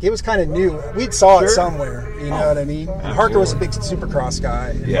nosedive. Like, it was kind of new. We'd saw it somewhere. You know what I mean? And Harker was a big supercross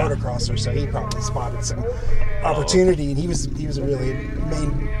guy, motocrosser, so he probably spotted some opportunity, and he was a really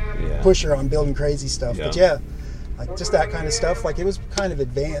main pusher on building crazy stuff. But like just that kind of stuff. Like, it was kind of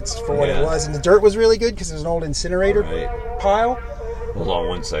advanced for what it was, and the dirt was really good because it was an old incinerator pile. Hold on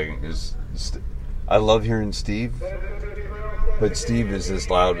one second, because I love hearing Steve. But Steve is as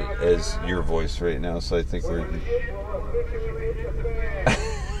loud as your voice right now, so I think we're...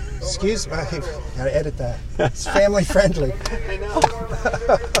 Excuse me, gotta edit that. It's family friendly. I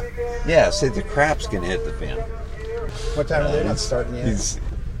know. Say the crap's gonna hit the fan. What time are they not starting yet?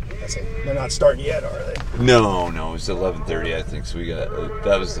 They're not starting yet, are they? No, it's 11:30, I think. So we got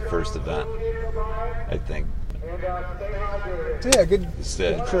that was the first event, I think. So good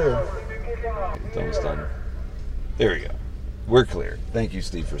crew. It's almost done. There we go. We're clear. Thank you,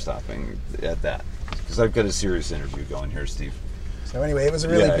 Steve, for stopping at that. Because I've got a serious interview going here, Steve. So anyway, it was a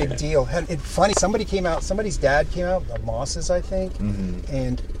really big deal. It's funny, somebody's dad came out, Moss's, I think,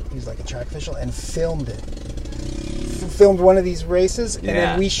 and he was like a track official, and filmed it. Filmed one of these races, and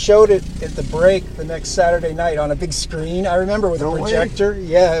then we showed it at the break the next Saturday night on a big screen. I remember with a projector.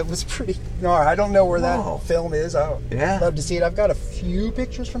 Yeah, it was pretty... No, I don't know where that film is. I'd love to see it. I've got a few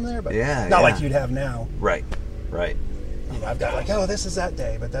pictures from there, but not like you'd have now. Right. I've got like, this is that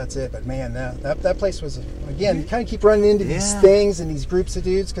day, but that's it. But man, that place was, again, you kind of keep running into these things and these groups of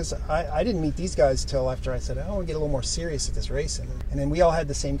dudes, because I didn't meet these guys till after I said, I want to get a little more serious at this racing. And then we all had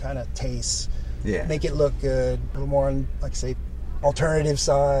the same kind of tastes. Yeah. Make it look good. A little more on, like, say, alternative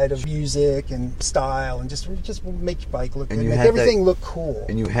side of music and style, and just make your bike look good, make everything look cool.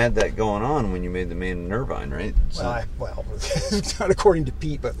 And you had that going on when you made the main in Irvine, right? So, well, not according to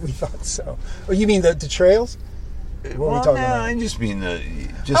Pete, but we thought so. Oh, you mean the trails? What are we talking about? I just mean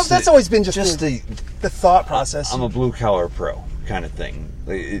that's always been just the thought process. I'm a blue collar pro kind of thing.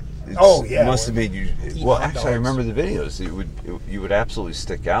 It must have made you. Well, actually, I remember the videos. You would absolutely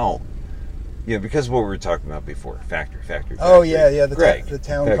stick out. Yeah, because of what we were talking about before, factory. Oh yeah, the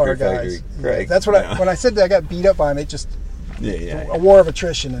town factory, car guys. Greg, that's what when I said that I got beat up by them. It just a war of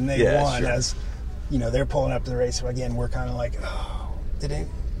attrition, and they won. Sure. As they're pulling up to the race. Again, we're kind of like, oh,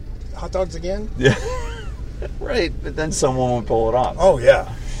 hot dogs again? Yeah, right. But then someone would pull it off. Oh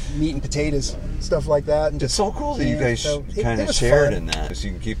yeah, meat and potatoes, stuff like that. And it's so cool that you guys kind of shared in that, so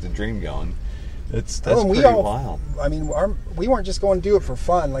you can keep the dream going. That's pretty wild. I mean, we weren't just going to do it for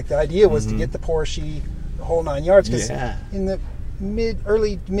fun. Like, the idea was to get the Porsche, the whole 9 yards. Because in the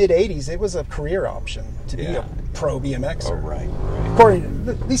early mid 80s, it was a career option to be a pro BMXer. Oh, right. According,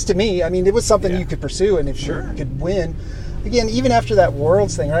 at least to me, I mean, it was something you could pursue, and if you could win. Again, even after that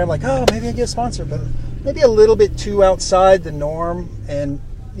Worlds thing, right? I'm like, oh, maybe I get a sponsor, but maybe a little bit too outside the norm, and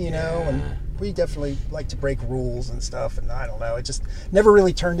and we definitely like to break rules and stuff, and I don't know, it just never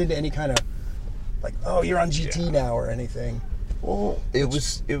really turned into any kind of like, oh, you're on GT now or anything. Well, it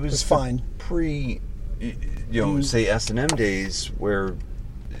was fine. Say S&M days, where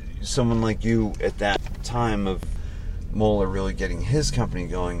someone like you at that time of Moeller really getting his company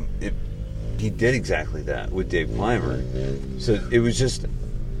going, he did exactly that with Dave Clymer. So it was just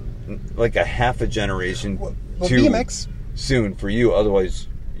like a half a generation too BMX soon for you. Otherwise,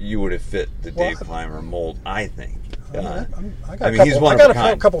 you would have fit the Dave Clymer mold, I think. I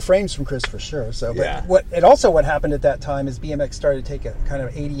got a couple frames from Chris for sure. So, but what happened at that time is BMX started to take a kind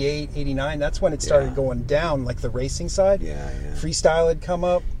of 88, 89. That's when it started going down, like the racing side. Freestyle had come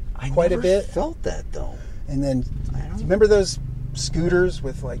up quite a bit. I felt that though. And then, remember those scooters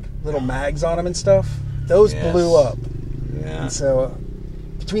with like little mags on them and stuff? Those blew up. Yeah. And so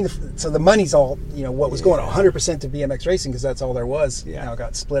the money's all, what was going 100% to BMX racing, because that's all there was. Now it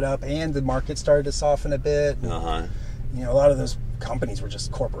got split up, and the market started to soften a bit. A lot of those companies were just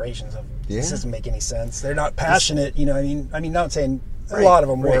corporations of, this doesn't make any sense. They're not passionate, I mean, not saying a lot of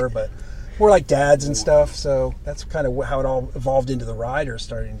them were, but more like dads and stuff. So that's kind of how it all evolved into the riders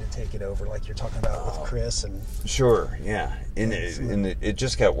starting to take it over, like you're talking about with Chris. And sure, yeah. And it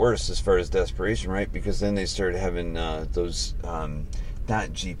just got worse as far as desperation, right? Because then they started having those... not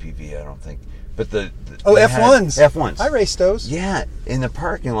GPV, I don't think, but the F1s. F1s. I raced those. Yeah, in the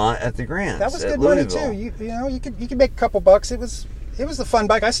parking lot at the Grand. That was good money too. You could make a couple bucks. It was a fun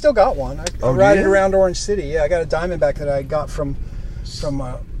bike. I still got one. I ride it around Orange City. Yeah, I got a Diamondback that I got from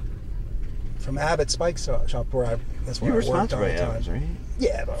Abbott's bike shop, where that's where I worked all the time. Abbott's, right?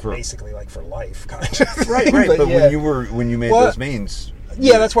 Yeah, but basically like for life, kind of. Right. But when you made those mains,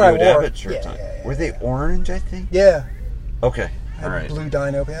 that's where I wore Abbott shirts on. Were they orange? I think. Yeah. Okay. All right. Blue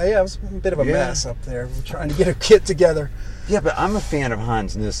dyno. Yeah, it was a bit of a mess up there. We're trying to get a kit together. Yeah, but I'm a fan of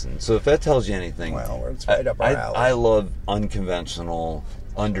Hans Nissen, so if that tells you anything, well, it's right up our alley. I love unconventional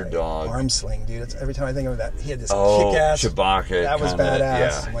underdog. Arm sling, dude. Every time I think of that, he had this kick-ass Chewbacca. That was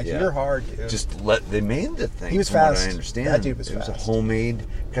badass. I'm like, you're hard, dude. They made the thing. He was fast. What I understand. That dude was fast. It was a homemade,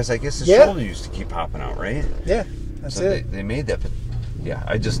 because I guess his shoulder used to keep popping out, right? Yeah, that's it. They made that, but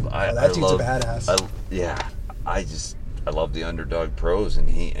that dude's a badass. I love the underdog pros, and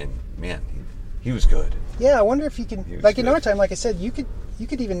he was good. Yeah, I wonder if you can, like in our time, like I said, you could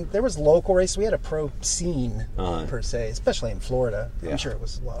even, there was local races. We had a pro scene per se, especially in Florida. I'm sure it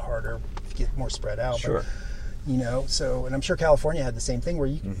was a lot harder to get more spread out. Sure. But, so, and I'm sure California had the same thing where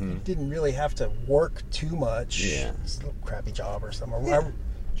you didn't really have to work too much. Yeah. It's a little crappy job or something. Yeah.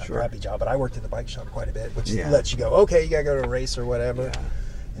 Not crappy job, but I worked at the bike shop quite a bit, which lets you go, okay, you got to go to a race or whatever. Yeah.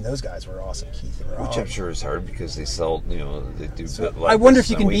 And those guys were awesome, Keith and Rob. Which I'm sure is hard because they sell, they do. So I wonder if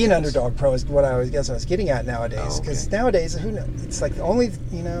you can be an underdog pro, is what I was getting at nowadays. Because nowadays, who knows? It's like the only,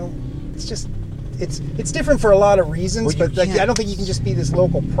 it's just, it's different for a lot of reasons, but like I don't think you can just be this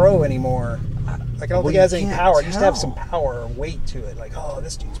local pro anymore. Like I don't think it has any power. It used to have some power or weight to it. Like, oh,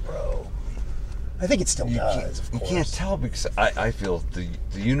 this dude's pro. I think it still does, of course. You can't tell because I feel the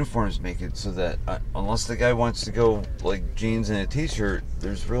uniforms make it so that unless the guy wants to go like jeans and a t-shirt,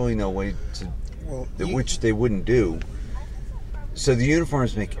 there's really no way to, which they wouldn't do. So the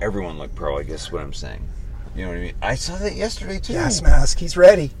uniforms make everyone look pro, I guess is what I'm saying. You know what I mean? I saw that yesterday too. Gas mask, he's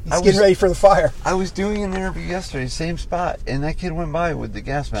ready. He's getting ready for the fire. I was doing an interview yesterday, same spot, and that kid went by with the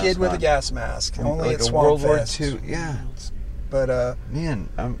gas mask with the gas mask. Only like at World War Swampfest. II. Yeah. But man,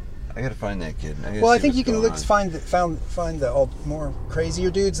 I gotta find that kid. Well, I think you can find the more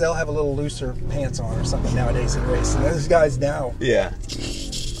crazier dudes. They'll have a little looser pants on or something nowadays in racing. Those guys now. Yeah.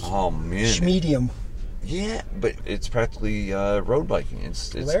 Oh man. Medium. Yeah, but it's practically road biking. It's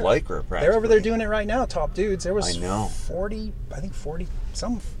Lycra practically. They're over there doing it right now, top dudes. There was I know. 40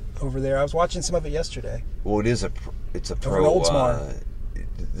 some over there. I was watching some of it yesterday. Well, it's a pro. Oldsmar.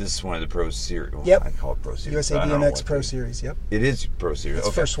 This is one of the pro series. Well, Yep. I call it pro series. USA BMX Pro Series. Yep. It is pro series. It's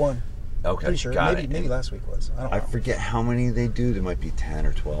the first one. Okay. Pretty sure. Maybe last week was. I don't know. I forget how many they do. There might be 10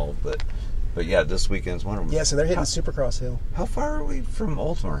 or 12, but yeah, this weekend's one of them. Yeah, so they're hitting Supercross Hill. How far are we from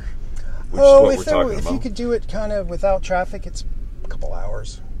Oldsmar? If you could do it kind of without traffic, it's a couple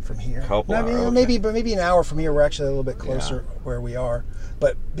hours from here. Maybe an hour from here. We're actually a little bit closer where we are,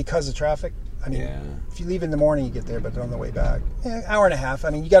 but because of traffic, I mean, if you leave in the morning, you get there, but on the way back, hour and a half. I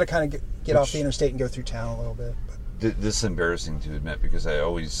mean, you got to kind of get off the interstate and go through town a little bit. But. This is embarrassing to admit because I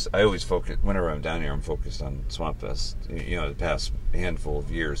always focus whenever I'm down here. I'm focused on Swampfest. The past handful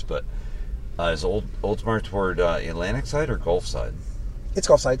of years, but is Oldsmar toward Atlantic side or Gulf side? It's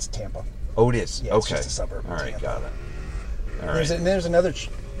Gulf side. It's Tampa. Oh, it is. Yeah, okay. It's just a suburb. All right, Tampa. got it. All right. There's another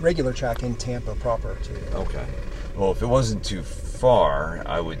regular track in Tampa proper too. Okay. Well, if it wasn't too far,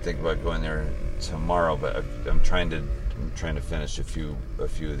 I would think about going there tomorrow. But I'm trying to finish a few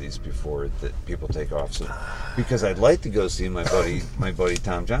of these before people take off. So, because I'd like to go see my buddy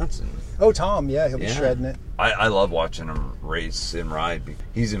Tom Johnson. Oh, Tom, yeah, he'll be shredding it. I love watching him race and ride.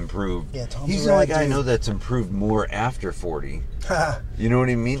 He's improved. Yeah, Tom's he's the only guy I know that's improved more after 40. You know what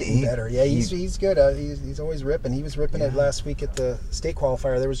I mean? He's better. Yeah, he's good. He's always ripping. He was ripping it last week at the state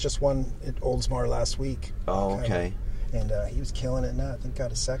qualifier. There was just one at Oldsmar last week. Oh, okay. And he was killing it now. I think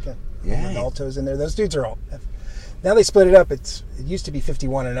got a second. Yeah. Alto's in there. Those dudes are all... Now they split it up. It used to be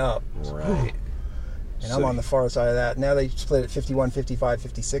 51 and up. Right. And I'm on the far side of that. Now they split it 51, 55,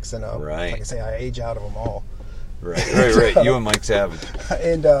 56 and up. Right. Like I say, I age out of them all. Right. You and Mike Savage.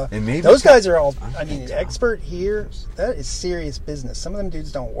 And maybe those guys are all, expert here. That is serious business. Some of them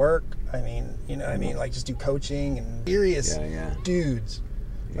dudes don't work. I mean, like just do coaching and serious dudes.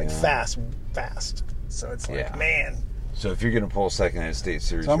 Like fast. So it's like, man. So if you're going to pull second at state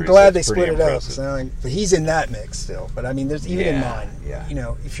series, so I'm glad they split it up. So, but he's in that mix still. But I mean, there's even in mine.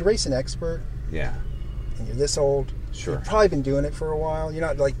 Yeah. If you're racing expert, and you're this old, you've probably been doing it for a while. You're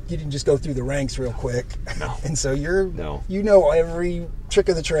not like you didn't just go through the ranks real quick. No. And so you know every trick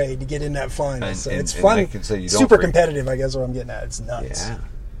of the trade to get in that final. So it's fun. I can say you don't super competitive. I guess what I'm getting at. It's nuts. Yeah.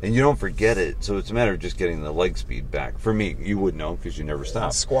 And you don't forget it, so it's a matter of just getting the leg speed back. For me, you would know because you never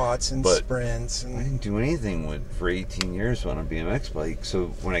stopped. Squats and sprints. And I didn't do anything for 18 years on a BMX bike, so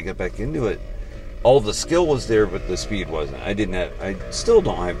when I got back into it, all the skill was there, but the speed wasn't. I still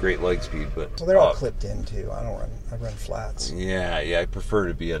don't have great leg speed, but... So they're all clipped in, too. I run flats. Yeah, I prefer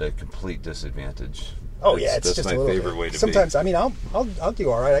to be at a complete disadvantage. Oh, that's just my favorite way to sometimes, be. I mean, I'll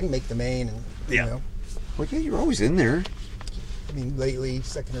do all right. I can make the main, and you know. Well, yeah, you're always in there. I mean, lately,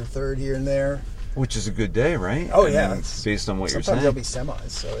 second or third here and there. Which is a good day, right? Oh, yeah. It's based on what you're saying. Sometimes there'll be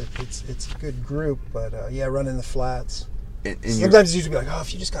semis, so it's a good group. But, running the flats. And sometimes it's usually like,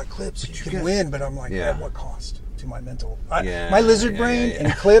 if you just got clips, you can win. But I'm like, at what cost to my mental? My lizard brain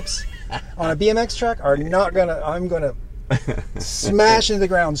and clips on a BMX track are not going to... I'm going to smash into the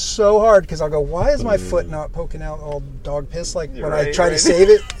ground so hard because I'll go, why is my foot not poking out all dog piss like when I try to save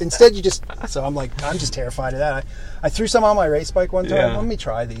it? Instead, so I'm like, I'm just terrified of that. I threw some on my race bike one time. Let me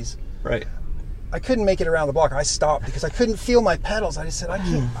try these. Right. I couldn't make it around the block. I stopped because I couldn't feel my pedals. I just said, I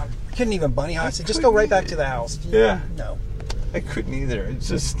couldn't even bunny hop. I said, just go right back to the house. No. I couldn't either. It's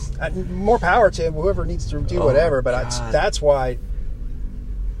just... more power to whoever needs to do whatever, but that's why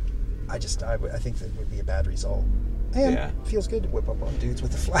I think that would be a bad result. And it feels good to whip up on dudes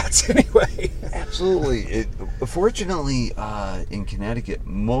with the flats anyway. Absolutely. Fortunately, in Connecticut,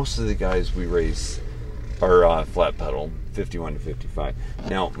 most of the guys we race are flat pedal, 51 to 55.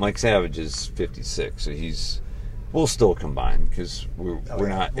 Now, Mike Savage is 56, so we'll still combine because we're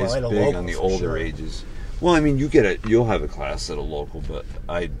not as big on the older ages. Well, I mean, you'll have a class at a local, but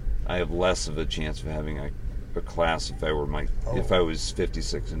I have less of a chance of having a class if I was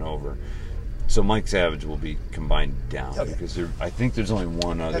 56 and over. So Mike Savage will be combined down because I think there's only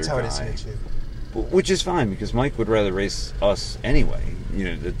one other guy. That's how it is here too. Which is fine because Mike would rather race us anyway.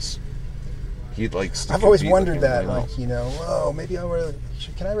 He likes to I've always wondered that, maybe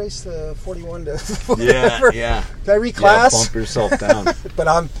can I race the 41 to whatever? Yeah. Can I reclass? Bump yourself down.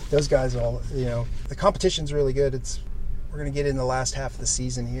 But those guys all, the competition's really good. We're going to get in the last half of the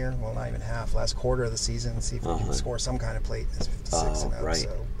season here. Well, not even half, last quarter of the season and see if we can score some kind of plate in this 56 and up. Right. So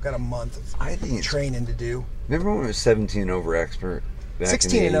we've got a month of training to do. Remember when it was 17 over expert? back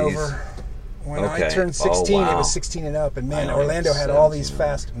 16 in the and 80s? over. When Okay. I turned 16, Oh, wow. it was 16 and up. And man, I know, Orlando had all these 17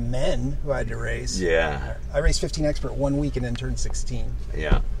 and fast men who I had to race. Yeah. I raced 15 expert 1 week and then turned 16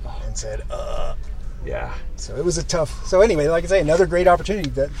 Yeah. and said, Yeah. So it was a tough. So anyway, like I say, another great opportunity.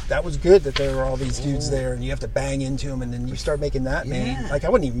 That was good that there were all these dudes there, and you have to bang into them, and then you start making that main. Like I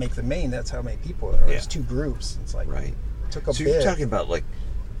wouldn't even make the main. That's how many people there are. It's 2 groups. It's like right. Took a so bit. You're talking about like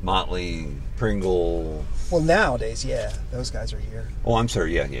Motley, Pringle. Well, nowadays, yeah, those guys are here. Oh, I'm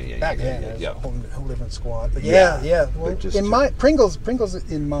sorry. Yeah. Back then, yeah. it was a whole different squad. But Yeah. yeah. Well, But just in my Pringle's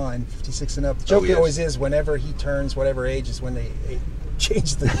in mine, 56 and up. The joke yes. always is whenever he turns whatever age is when they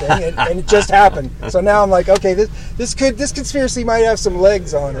change the thing, and it just happened. So now I'm like, okay, this conspiracy might have some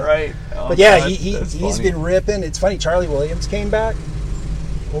legs on it. Right. Oh, But yeah, God, he's been ripping. It's funny. Charlie Williams came back.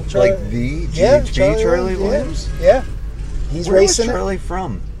 Old Like the GHB Charlie Williams? Yeah. He's Where racing. was Charlie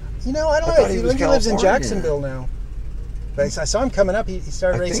from? You know, I don't I know. thought he He was lives in California. Jacksonville now. But I saw him coming up. He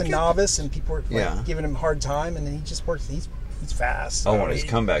started I racing think novice, and people were Yeah. giving him a hard time, and then he just works. He's fast. Oh, on his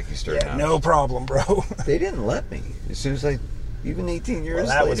comeback, he started out. no problem, bro. They didn't let me. As soon as even 18 years Well,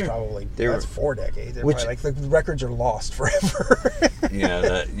 that later. was probably they were, that's 4 decades. They're Which- probably, like the records are lost forever.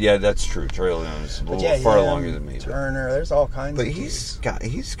 that's true. Charlie Williams is a little yeah, far him, longer than me. Turner, there's all kinds. But of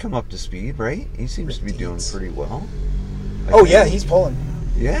he's come up to speed, right? He seems to be doing pretty well. Oh yeah, he's pulling.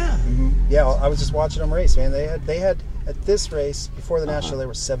 Yeah. Yeah, I was just watching them race, man. They had at this race before the national there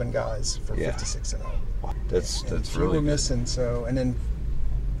were 7 guys for 56 and 0. That's Few really were good. missing. So and then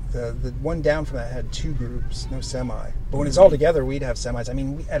the one down from that had 2 groups, no semi. But when it's all together, we'd have semis. I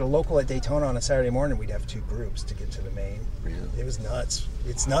mean, at a local at Daytona on a Saturday morning, we'd have 2 groups to get to the main. Really? It was nuts.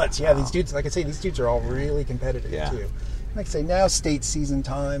 It's nuts. Yeah, these dudes, like I say, these dudes are all really competitive too. Like I say, now state season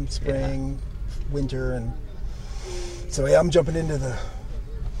time, spring, winter, and so yeah, I'm jumping into the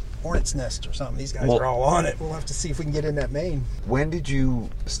hornet's nest or something. These guys are all on it. We'll have to see if we can get in that main. When did you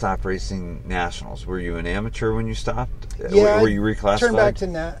stop racing nationals? Were you an amateur when you stopped? Yeah, were you reclassified?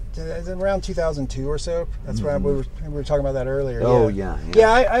 Turned back to around 2002 or so. That's where we were talking about that earlier. Oh yeah.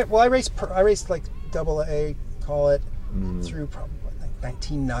 Yeah. I raced like AA, call it, through probably like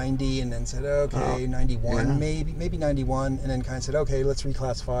 1990, and then said 91, maybe 91, and then kind of said okay, let's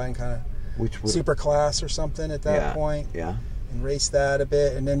reclassify and kind of super class or something at that point. Yeah. And raced that a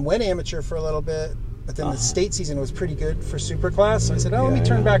bit, and then went amateur for a little bit. But then the state season was pretty good for superclass, so I said, let me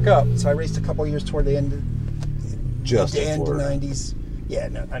turn back up. So I raced a couple years toward the end, Just the end of Florida. 90s. Yeah,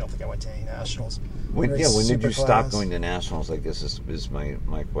 no, I don't think I went to any nationals. When did you Superclass. stop going to nationals? I guess is my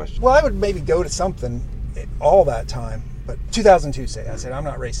question. Well, I would maybe go to something all that time, but 2002, I said I'm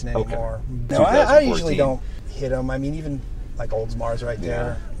not racing anymore. Okay. No, I 2014. usually don't hit them. I mean, even like Oldsmar's right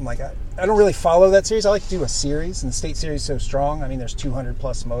there. I'm like, I don't really follow that series. I like to do a series, and the state series is so strong. I mean, there's 200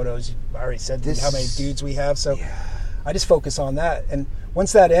 plus motos. I already said how many dudes we have, so I just focus on that. And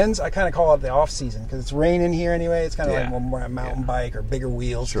once that ends, I kind of call it the off season because it's raining here anyway. It's kind of like when we're on a mountain bike or bigger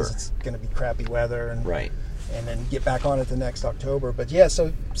wheels because it's going to be crappy weather, and then get back on it the next October. But yeah,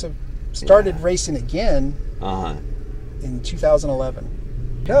 so started racing again in 2011.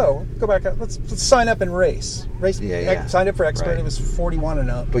 Go back up. Let's sign up and race. I signed up for expert. It was 41 and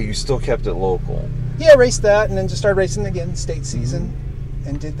up. But you still kept it local. Yeah, raced that, and then just started racing again state season,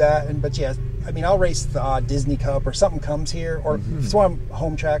 and did that. But yeah, I mean, I'll race the Disney Cup or something comes here, or if it's one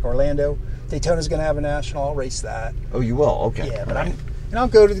home track, Orlando, Daytona's going to have a national. I'll race that. Oh, you will. Okay. Yeah, but I'll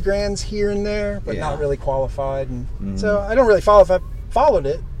go to the Grands here and there, but not really qualified, and so I don't really follow. If I followed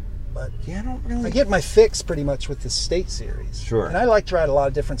it. But I don't really. I get my fix pretty much with the state series. Sure. And I like to ride a lot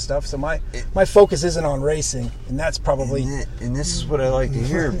of different stuff, so my focus isn't on racing, and that's probably. And this is what I like to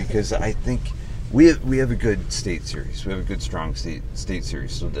hear because I think we have a good state series. We have a good strong state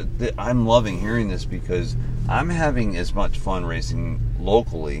series. So I'm loving hearing this because I'm having as much fun racing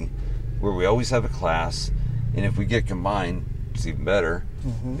locally, where we always have a class, and if we get combined, it's even better.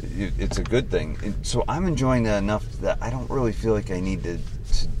 It's a good thing. And so I'm enjoying that enough that I don't really feel like I need to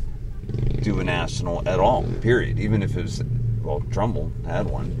do a national at all, period. Even if it was, Trumbull had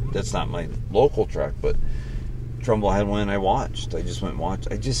one. That's not my local track, but Trumbull had one I watched. I just went and watched.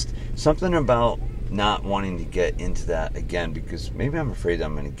 Something about not wanting to get into that again because maybe I'm afraid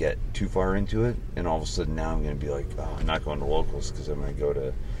I'm going to get too far into it, and all of a sudden now I'm going to be like, I'm not going to locals because I'm going to go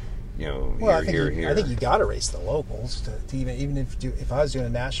to, here. I think you got to race the locals to even if I was doing a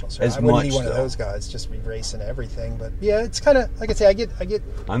national circuit, As I wouldn't much, be one of those guys just be racing everything. But yeah, it's kind of like I say, I get.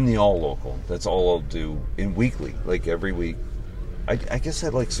 I'm the all local. That's all I'll do in weekly, like every week. I guess I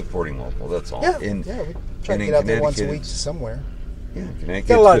like supporting local. That's all. Yeah, we try to get out there once a week somewhere. Yeah, Connecticut.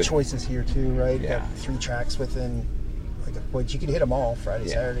 Got a lot of choices here too, right? Yeah. Got 3 tracks within. But you could hit them all Friday,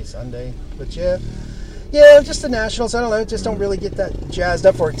 Saturday, Sunday. But yeah, Yeah, just the nationals. I don't know. Just don't really get that jazzed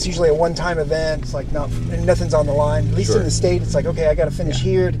up for it. It's usually a one-time event. It's like nothing's on the line. At least in the state, it's like, okay, I got to finish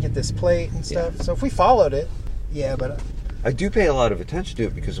here to get this plate and stuff. So if we followed it, but I do pay a lot of attention to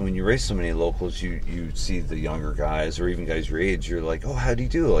it because when you race so many locals, you see the younger guys or even guys your age. You're like, oh, how'd he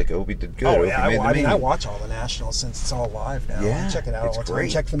do? Like, I hope he did good. Oh yeah, I watch all the nationals since it's all live now. Yeah, I check it out all the time.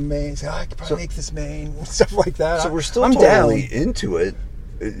 Great. Check the mains. I could probably make this main and stuff like that. So we're still I'm totally down. into it.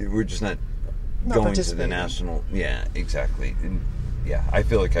 We're just not going to the national. Yeah, exactly. And yeah, I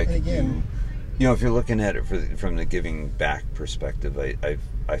feel like I could do. You know, if you're looking at it from the giving back perspective,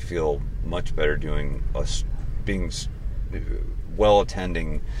 I feel much better doing being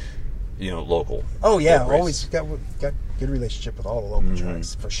attending, local. Oh yeah, always got good relationship with all the local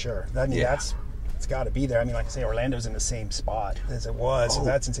tracks for sure. I mean, it's got to be there. I mean, like I say, Orlando's in the same spot as it was. So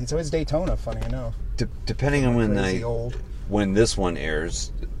that's insane. So is Daytona, funny enough. Depending on when this one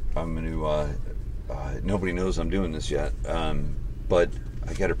airs, I'm going to. Nobody knows I'm doing this yet, but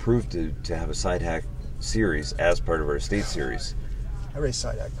I got approved to have a side hack series as part of our state series. I raced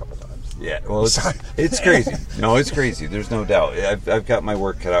side hack a couple times. Yeah, well, it's crazy. No, it's crazy. There's no doubt. I've got my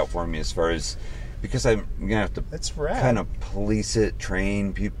work cut out for me as far as because I'm gonna have to kind of police it,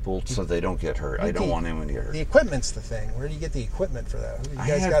 train people so they don't get hurt. I don't want anyone to get hurt. The equipment's the thing. Where do you get the equipment for that? You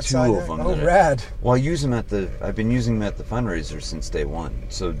guys have got two of them. Oh, rad. Well, I've been using them at the fundraiser since day one.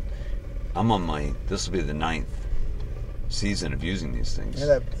 So I'm on this will be the 9th season of using these things.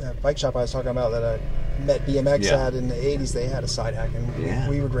 Yeah, that bike shop I was talking about that I met BMX at in the 80s, they had a side hack, and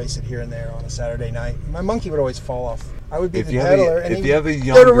we would race it here and there on a Saturday night. My monkey would always fall off. I would be the pedaler, and you have a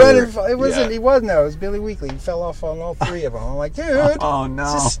younger... He wasn't, it was Billy Weekly. He fell off on all three of them. I'm like, dude,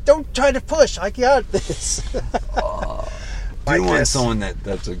 just don't try to push. I got this. You want someone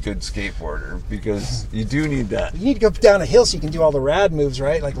that's a good skateboarder, because you do need that. You need to go down a hill so you can do all the rad moves,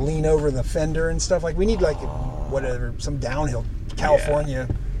 right? Like lean over the fender and stuff. Like we need some downhill California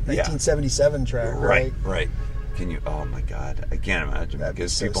 1977 track, right? Right. Can you? Oh my God, I can't imagine. That'd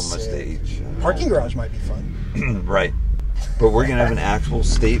because be people must age. Parking garage might be fun. Right. But we're gonna have an actual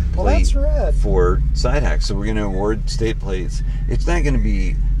state plate for side hacks. So we're gonna award state plates. It's not gonna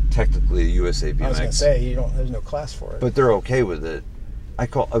be technically a USA BMX. I was going to say, there's no class for it. But they're okay with it.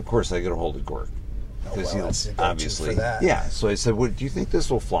 Of course, I get a hold of Gork. Because he's obviously... For that. Yeah, so I said, do you think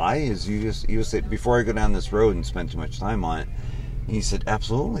this will fly? USA, before I go down this road and spend too much time on it, and he said,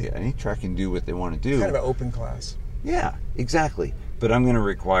 absolutely. Any track can do what they want to do. It's kind of an open class. Yeah, exactly. But I'm going to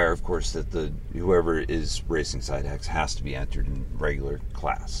require, of course, that whoever is racing side hacks has to be entered in regular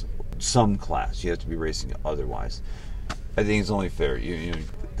class. Some class. You have to be racing otherwise. I think it's only fair.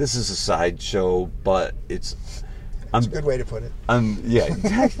 This is a sideshow, but it's a good way to put it. Yeah,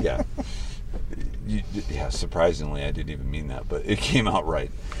 exactly. Yeah. Surprisingly, I didn't even mean that, but it came out right.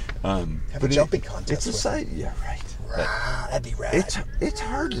 Have a jumping contest. It's a side. Yeah, right. That'd be rad. It's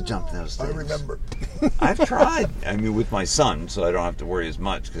hard to jump those things. I remember. I've tried. I mean, with my son, so I don't have to worry as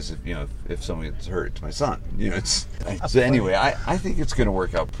much because if someone gets hurt, it's my son. So anyway, I think it's going to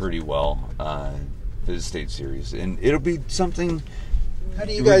work out pretty well. For the state series, and it'll be something. How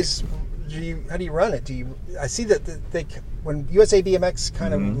do you guys? How do you run it? I see that when USA BMX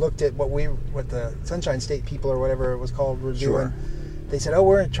kind of looked at what the Sunshine State people or whatever it was called were doing, they said, "Oh,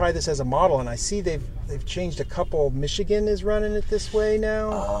 we're going to try this as a model." And I see they've changed a couple. Michigan is running it this way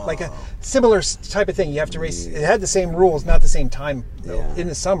now, like a similar type of thing. You have to race. It had the same rules, not the same time in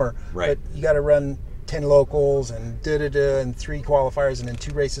the summer, but you got to run 10 locals and and 3 qualifiers and then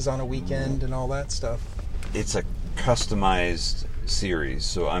 2 races on a weekend and all that stuff. It's a customized series,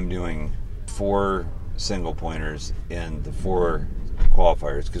 so I'm doing 4 single pointers and the 4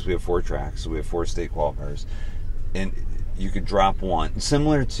 qualifiers because we have 4 tracks, so we have 4 state qualifiers, and you could drop 1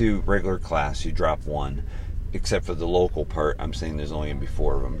 similar to regular class. You drop 1, except for the local part. I'm saying there's only gonna be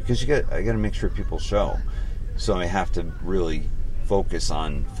 4 of them because I got to make sure people show, so I have to really focus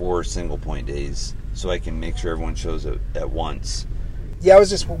on 4 single point days so I can make sure everyone shows it at once. Yeah, I was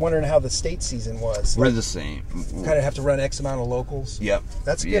just wondering how the state season was. We're the same. Kind of have to run X amount of locals. Yep.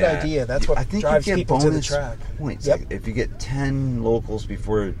 That's a good idea. That's what drives people to the track. Points. Yep. If you get 10 locals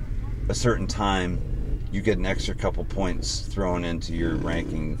before a certain time, you get an extra couple points thrown into your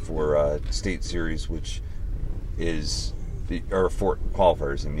ranking for state series, which is or 4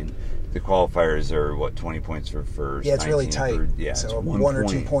 qualifiers. I mean, the qualifiers are 20 points for first. Yeah, it's really tight. So 1 or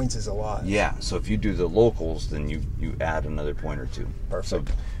 2 points is a lot. Yeah, so if you do the locals, then you add another point or 2.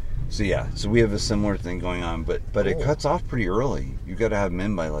 Perfect. So we have a similar thing going on, but it cuts off pretty early. You got to have them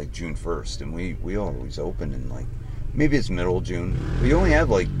in by like June 1st, and we always open in like maybe it's middle of June. We only have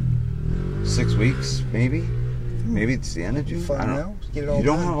like 6 weeks, maybe it's the end of June. I don't know. You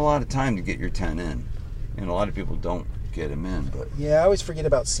don't have a lot of time to get your 10 in. And a lot of people don't get him in, but yeah, I always forget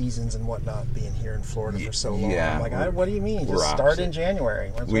about seasons and whatnot being here in Florida for so long. Yeah, I'm like, what do you mean? Just start in January.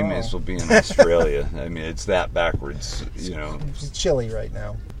 What's we wrong? may as well be in Australia. I mean, it's that backwards, you know. It's chilly right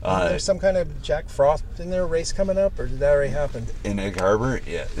now. There's some kind of Jack Frost in their race coming up, or did that already happen? In Egg Harbor?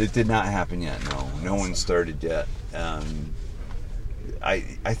 Yeah, it did not happen yet. No one started yet. I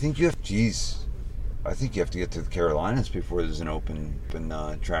think you have. I think you have to get to the Carolinas before there's an open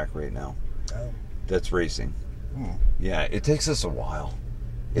track right now. Oh. That's racing. Yeah, it takes us a while.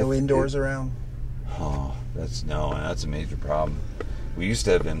 No indoors around? Oh, that's a major problem. We used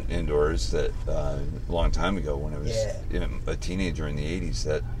to have indoors that a long time ago when I was a teenager in the 80s.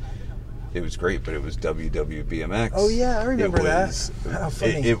 That it was great, but it was WWBMX. Oh yeah, I remember that. How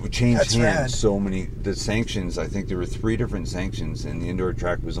funny! It changed That's hands rad. so many. The sanctions, I think there were 3 different sanctions, and the indoor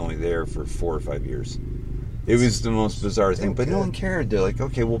track was only there for 4 or 5 years. It was the most bizarre thing, but no one cared. They're like,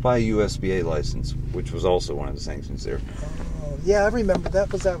 okay, we'll buy a USBA license, which was also one of the sanctions there. Oh, yeah, I remember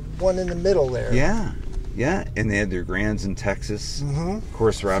that was that one in the middle there. Yeah, and they had their grands in Texas. Mm-hmm. Of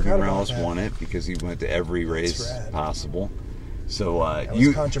course, Robbie Morales won it because he went to every race possible. So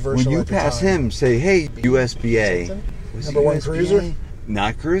when you pass him, say, hey, USBA. Number 1 cruiser?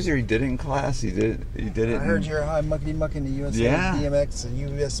 Not cruiser. He did it in class. He did it. I heard you're high muckety mucking the BMX,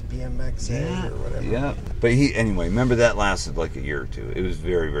 USBMXA or whatever. Yeah, but anyway. Remember that lasted like a year or two. It was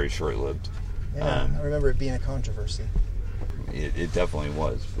very, very short lived. Yeah, I remember it being a controversy. It definitely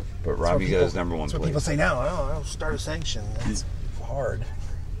was. But Robbie got his number 1 place. That's what people say now. Oh, I'll start a sanction. That's hard.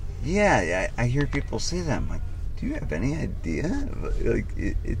 Yeah, I hear people say that. I'm like, do you have any idea? Like,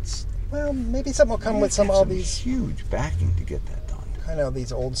 it's. Well, maybe something will come with all these huge backing to get that done. Kind of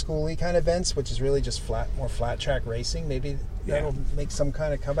these old schooly kind of events, which is really just more flat track racing. Maybe that'll make some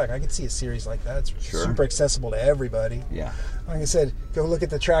kind of comeback. I could see a series like that. It's super accessible to everybody. Yeah. Like I said, go look at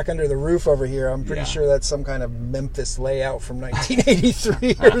the track under the roof over here. I'm pretty sure that's some kind of Memphis layout from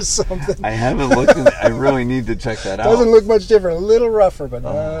 1983 or something. I haven't looked at it. I really need to check that out. Doesn't look much different. A little rougher, but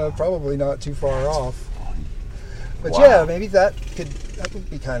probably not too far off. But yeah, maybe that would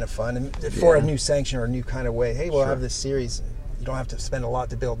be kind of fun, and for a new sanction or a new kind of way. Hey, we'll have this series. You don't have to spend a lot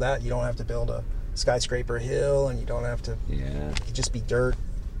to build that. You don't have to build a skyscraper hill, and you don't have to. Yeah. It could just be dirt.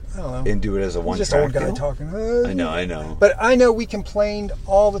 I don't know. And do it as a one-track. Just old guy talking. I know. But I know we complained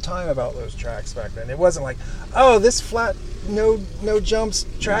all the time about those tracks back then. It wasn't like, oh, this flat, no jumps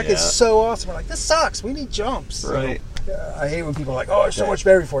track is so awesome. We're like, this sucks. We need jumps. Right. So, I hate when people are like, oh, it's so much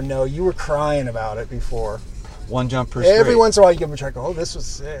better before. No, you were crying about it before. 1 jump per straight. Every once in a while, you give them a track. Oh, this was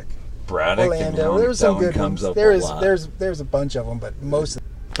sick. Braddock, Orlando. There's some good ones. There's a bunch of them, but most of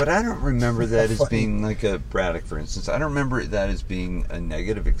them. But I don't remember that as being like a Braddock, for instance. I don't remember that as being a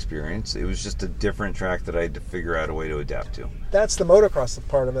negative experience. It was just a different track that I had to figure out a way to adapt to. That's the motocross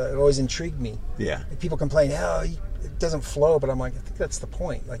part of it. It always intrigued me. Yeah. Like people complain, it doesn't flow, but I'm like, I think that's the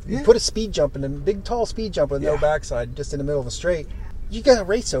point. Like, you put a speed jump in, a big, tall speed jump with no backside, just in the middle of the straight. You got to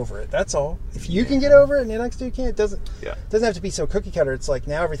race over it. That's all. If you can get over it and the next dude can't, it doesn't have to be so cookie cutter. It's like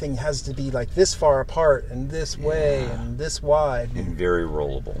now everything has to be like this far apart and this way and this wide. And very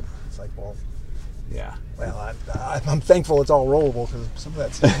rollable. It's like, well, yeah. Well, I'm thankful it's all rollable because some of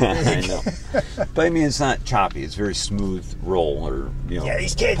that's big. I know. But I mean, it's not choppy. It's very smooth roll, or Yeah,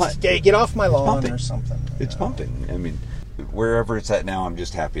 these kids, get off my lawn or something. It's pumping. I mean, wherever it's at now, I'm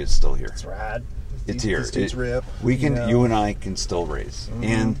just happy it's still here. It's rad. It's here. It's rip. We can, you and I can still race,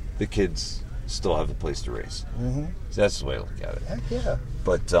 and the kids still have a place to race. Mm-hmm. So that's the way I look at it. Heck yeah.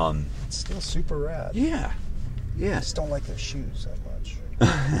 But it's still super rad. Yeah. I just don't like their shoes that much.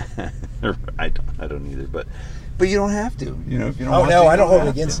 I don't either. But you don't have to. You know, if you don't. Oh no, I don't hold it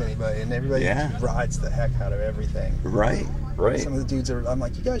against anybody, and everybody rides the heck out of everything. Right. Some of the dudes I'm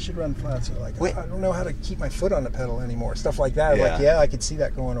like, you guys should run flats. They're like, I don't know how to keep my foot on the pedal anymore. Stuff like that. Yeah. Like, I could see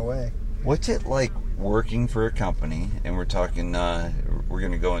that going away. What's it like working for a company? And we're talking, we're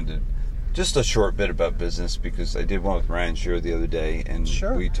going to go into just a short bit about business, because I did one with Ryan's show the other day, and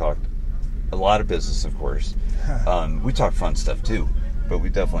we talked a lot of business, of course. We talked fun stuff too, but we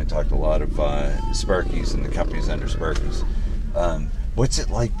definitely talked a lot of Sparky's and the companies under Sparky's. What's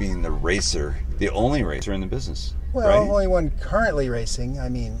it like being the racer, the only racer in the business? Well, only one currently racing. I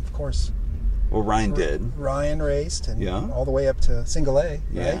mean, of course. Well, Ryan did. Ryan raced, and all the way up to single A, right?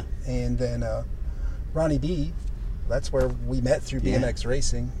 Yeah. And then Ronnie B, that's where we met through BMX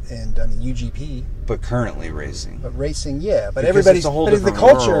racing, and I mean UGP. But currently racing. But racing, yeah. But because everybody's, it's a whole but the different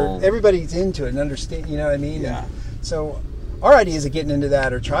culture, world. Everybody's into it and understand. You know what I mean? Yeah. And so our ideas of getting into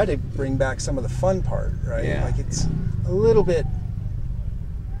that are try to bring back some of the fun part, right? Yeah. Like it's a little bit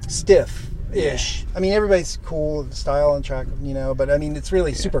stiff-ish. I mean, everybody's cool, style on track, but I mean, it's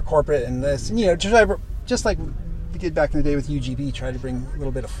really super corporate and this, and, try to just like we did back in the day with UGB, try to bring a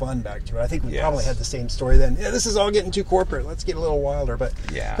little bit of fun back to it. I think we Yes. probably had the same story then. Yeah, this is all getting too corporate. Let's get a little wilder. But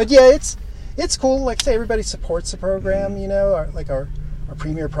yeah, it's cool. Like I say, everybody supports the program. You know, our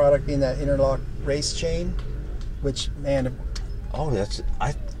premier product being that interlock race chain, which, man. Oh, that's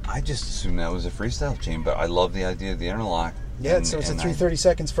I just assumed that was a freestyle chain, but I love the idea of the interlock. Yeah, so it's a 330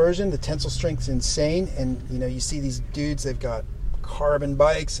 seconds version. The tensile strength's insane, and you know, you see these dudes, they've got carbon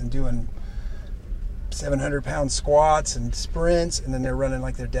bikes and doing 700-pound squats and sprints, and then they're running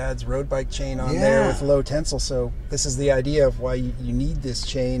like their dad's road bike chain on there with low tensile. So this is the idea of why you need this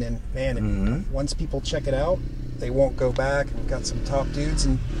chain, and man, once people check it out, they won't go back. We've got some top dudes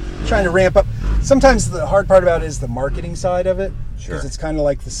and trying to ramp up. Sometimes the hard part about it is the marketing side of it. Sure. Because it's kind of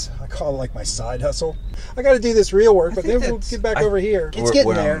like this, I call it like my side hustle. I got to do this real work, but then we'll get back over here. It's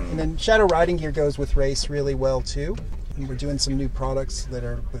getting there. And then Shadow Riding Gear goes with race really well too. And we're doing some new products that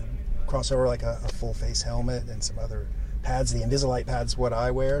are crossover, like a full face helmet and some other pads. The Invisalite pad's what I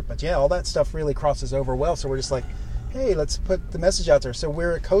wear. But yeah, all that stuff really crosses over well. So we're just like, hey, let's put the message out there. So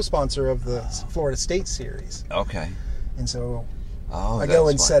we're a co-sponsor of the Florida State Series. Okay. And so I go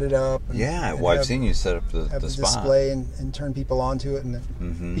and set it up. And, well, I've seen you set up the spot. Display and turn people onto it, and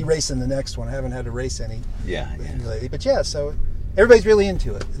then be racing the next one. I haven't had to race any lately. But yeah, so everybody's really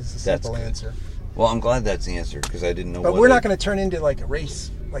into it. Is the simple answer. Well, I'm glad that's the answer, because I didn't know. But we're not going to turn into like a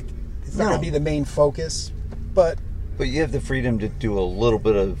race. Like, it's not going to be the main focus. But you have the freedom to do a little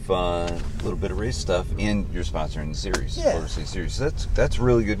bit of race stuff, and you're sponsoring the series, Florida State Series. So that's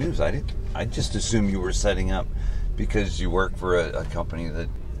really good news. I just assumed you were setting up because you work for a company that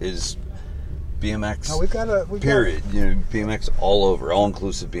is BMX. Oh, we've got BMX all over, all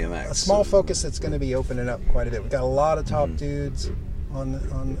inclusive BMX. A small focus that's going to be opening up quite a bit. We've got a lot of top dudes on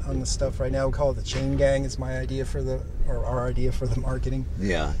the stuff right now. We call it the Chain Gang. Is my idea our idea for the marketing.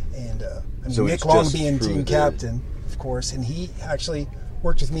 Yeah. And so Nick Long being team captain, of course, and he actually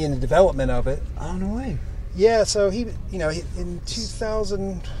worked with me in the development of it. Oh, no way. Yeah. So he in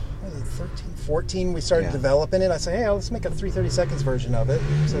 2013, 14, we started developing it. I said, hey, let's make a 330 seconds version of it.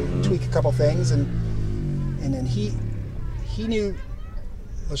 So tweak a couple things, and then he knew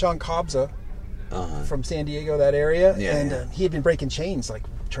LaShawn Cobbza from San Diego, that area, and he had been breaking chains, like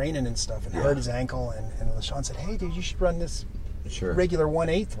training and stuff, and hurt his ankle. And LaShawn said, hey, dude, you should run this regular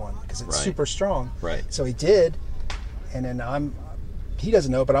 1/8 one because it's super strong. Right. So he did, and then he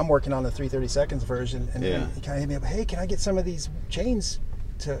doesn't know, but I'm working on the 330 seconds version, and he kind of hit me up, hey, can I get some of these chains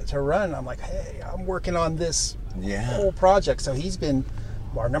to run? I'm like, hey, I'm working on this whole project. So he's been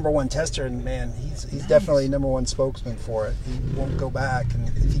our number one tester, and man, he's definitely number one spokesman for it. He won't go back, and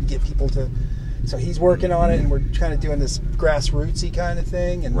if he can get people to, so he's working on it, and we're kind of doing this grassrootsy kind of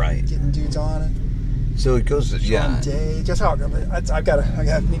thing, and getting dudes on it. So it goes, Day, just how I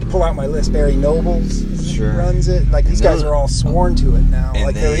need to pull out my list. Barry Nobles runs it. Like these guys are all sworn to it now. And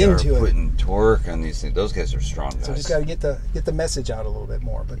like they're into it. Putting torque on these things. Those guys are strong guys. So just got to get the message out a little bit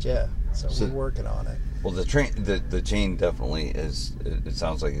more. But so we're working on it. Well, the chain definitely is. It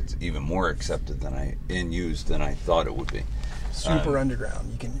sounds like it's even more accepted and used than I thought it would be. Super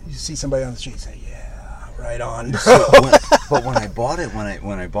underground. You see somebody on the street say, right on. But when I bought it,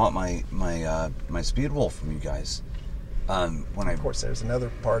 when I bought my Speed Wolf from you guys, of course there's another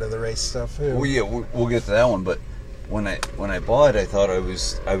part of the race stuff too. Well, yeah, we'll get to that one. But when I bought it, I thought I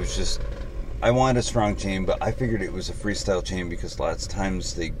wanted a strong chain, but I figured it was a freestyle chain because lots of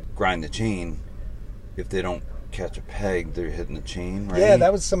times they grind the chain. If they don't catch a peg, they're hitting the chain, right? Yeah,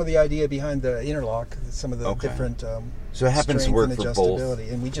 that was some of the idea behind the interlock. Some of the different. So it happens to work for both.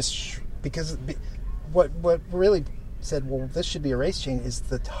 And we just because what really said, well, this should be a race chain is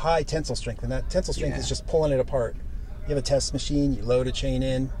the high tensile strength, and that tensile strength is just pulling it apart. You have a test machine, you load a chain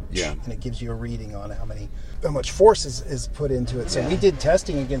in, and it gives you a reading on how much force is put into it. So we did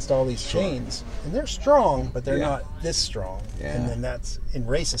testing against all these chains, and they're strong, but they're not this strong. And then that's in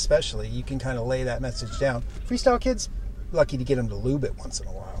race especially, you can kind of lay that message down. Freestyle kids, lucky to get them to lube it once in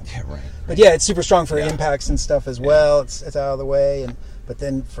a while. Yeah, right. But it's super strong for impacts and stuff as well. It's out of the way, but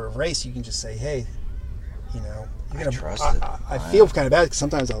then for a race, you can just say, hey, I trust it. I feel kind of bad because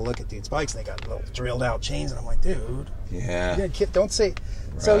sometimes I'll look at dudes' bikes and they got little drilled out chains, and I'm like, dude, don't say.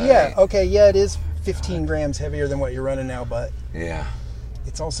 Right. So it is 15 grams heavier than what you're running now, but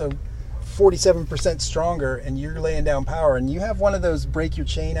it's also 47% stronger, and you're laying down power, and you have one of those break your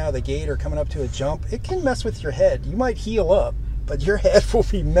chain out of the gate or coming up to a jump. It can mess with your head. You might heal up, but your head will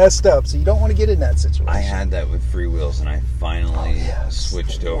be messed up, so you don't want to get in that situation. I had that with free wheels, and I finally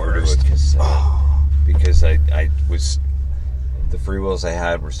switched over to a cassette because I was the free wheels I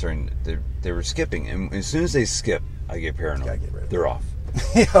had were starting. They were skipping, and as soon as they skip, I get paranoid. They're off.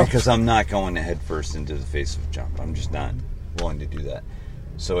 Because I'm not going head first into the face of a jump. I'm just not willing to do that.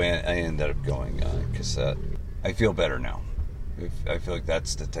 So I ended up going cassette. I feel better now. I feel like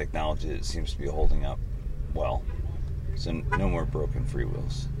that's the technology that seems to be holding up well. So no more broken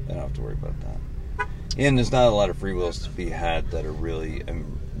freewheels. I don't have to worry about that. And there's not a lot of freewheels to be had that are really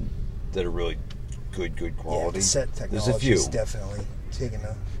good quality. Yeah, cassette technology there's a few. is definitely taking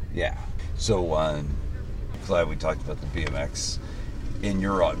a... Yeah. So glad we talked about the BMX in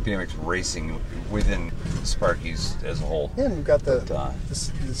your BMX racing within Sparky's as a whole. Yeah, and we've got the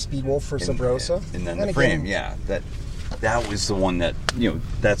Speed Wolf for Sabrosa. And then the frame, yeah. That was the one that,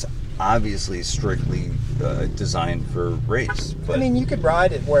 that's obviously strictly designed for race. But, I mean, you could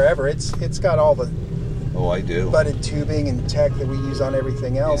ride it wherever. It's got all the I do. butted tubing and tech that we use on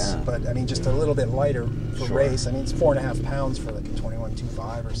everything else. Yeah. But, I mean, just a little bit lighter for Sure. race. I mean, it's 4.5 pounds for like a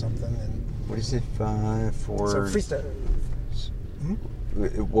 21.25 or something. And what is it, 5, 4? so freestyle.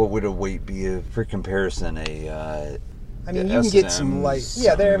 What would a weight be for comparison? I mean, you can get some light.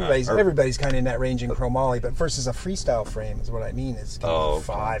 Yeah, everybody's kind of in that range in chromoly, but versus a freestyle frame is what I mean. It's kind of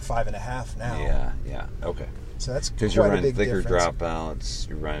 5.5 now. Yeah. Okay. So that's because quite you're running a big thicker difference. dropouts.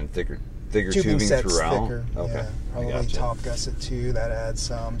 You're running thicker Tubing sets throughout. thicker. Okay. Yeah, probably gotcha. top gusset too. That adds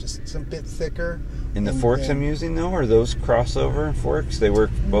just some bit thicker. And the forks I'm using though, are those crossover forks? They work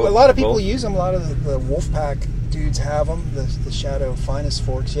both. A lot of people use them. A lot of the Wolfpack dudes have them. The Shadow Finest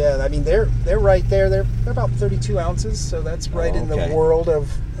forks. Yeah, I mean they're right there. They're about 32 ounces, so that's right in the world of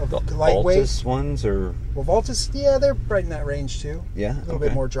lightweight. Voltus ones or Voltus, yeah, they're right in that range too. Yeah, a little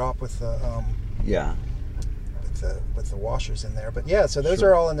bit more drop with the with the washers in there. But yeah, so those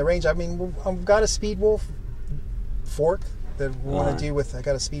are all in the range. I mean, I've got a Speed Wolf fork that we want to do with. I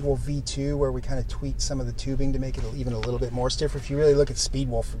got a Speed Wolf V2 where we kind of tweaked some of the tubing to make it even a little bit more stiff. If you really look at Speed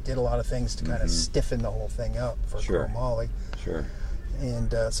Wolf, it did a lot of things to kind of stiffen the whole thing up for chromoly. Sure.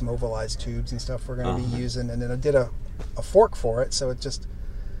 And some ovalized tubes and stuff we're going to be using. And then I did a fork for it, so it just...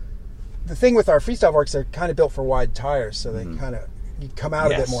 The thing with our freestyle forks, they're kind of built for wide tires, so they kind of... You come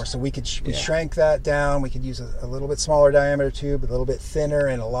out a bit more, so we shrank that down. We could use a little bit smaller diameter tube, a little bit thinner,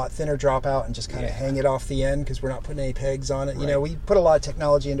 and a lot thinner dropout, and just kind of hang it off the end because we're not putting any pegs on it. Right. We put a lot of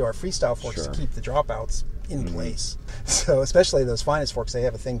technology into our freestyle forks to keep the dropouts in place. So especially those Finest forks, they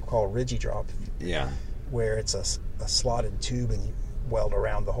have a thing called Ridgy Drop. Yeah. Where it's a slotted tube and you weld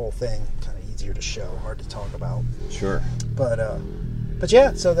around the whole thing. Kind of easier to show, hard to talk about. Sure. But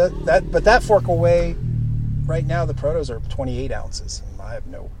yeah, so that fork will weigh. Right now, the protos are 28 ounces. And I have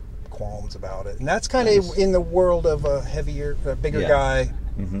no qualms about it. And that's kind of in the world of a bigger guy,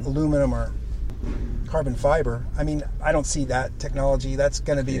 aluminum or carbon fiber. I mean, I don't see that technology. That's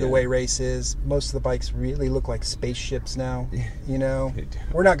going to be the way race is. Most of the bikes really look like spaceships now.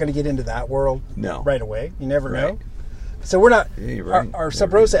 We're not going to get into that world right away. You never know. So we're not. Our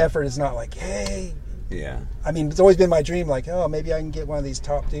Sabrosa effort is not like, hey. Yeah. I mean, it's always been my dream. Like, oh, maybe I can get one of these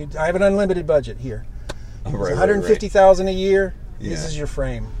top dudes. I have an unlimited budget here. $150,000 a year. This is your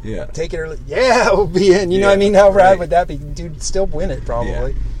frame. Yeah. Take it or we'll be in. You know what I mean? How rad would that be? Dude, still win it probably.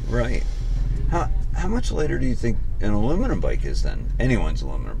 Yeah. Right. How much lighter do you think an aluminum bike is then? Anyone's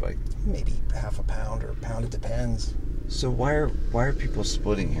aluminum bike? Maybe half a pound or a pound. It depends. So why are people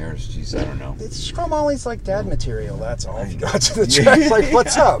splitting hairs? Jeez, I don't know. It's chromoly's like dad material. That's all. If you got to the track, like,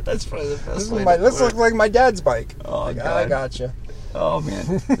 what's up? That's probably the best way. This looks like my dad's bike. Oh, like, I gotcha. Oh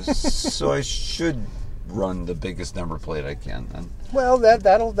man. So I should run the biggest number plate I can then. Well,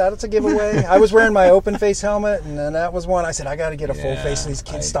 that's a giveaway. I was wearing my open face helmet, and then that was one. I said I got to get a full face so these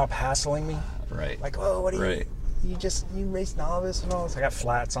kids stop hassling me. Right. Like, oh, what do you race novice and all this? I got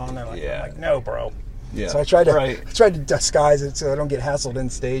flats on. I'm like, no, bro. Yeah. So I tried to disguise it so I don't get hassled in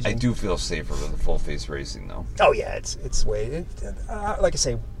stage. I do feel safer with the full face racing though. Oh yeah, it's way. Like I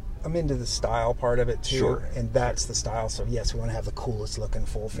say, I'm into the style part of it too, and that's the style. So yes, we want to have the coolest looking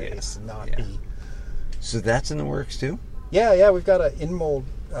full face, and not be. So that's in the works too? Yeah, we've got an in-mold.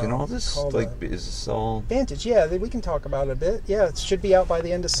 And all this, is this all... Vantage, we can talk about it a bit. Yeah, it should be out by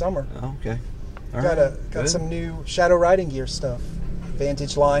the end of summer. Okay. Got some new Shadow riding gear stuff.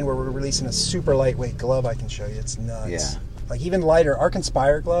 Vantage line where we're releasing a super lightweight glove I can show you. It's nuts. Yeah. Like even lighter. Our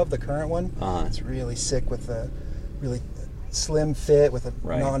Conspire glove, the current one, it's really sick with a really slim fit with a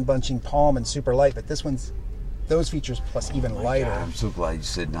non-bunching palm and super light. But this one's those features plus even lighter. God, I'm so glad you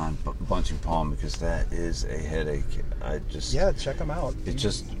said non-bunching palm because that is a headache. Check them out. It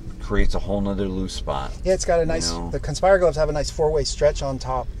just creates a whole nother loose spot. Yeah, it's got a nice. The Conspire gloves have a nice 4-way stretch on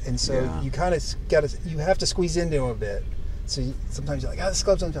top, and so you kind of you have to squeeze into them a bit. So sometimes you're like, this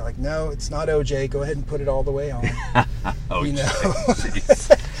glove's on. Like, no, it's not OJ. Go ahead and put it all the way on.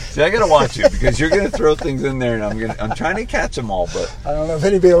 OJ. See, I gotta watch it because you're gonna throw things in there, and I'm trying to catch them all, but I don't know if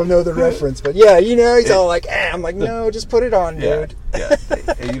anybody will know the reference, but yeah, he's all like, I'm like, no, just put it on, dude. Yeah.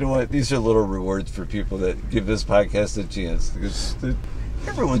 Hey, you know what? These are little rewards for people that give this podcast a chance because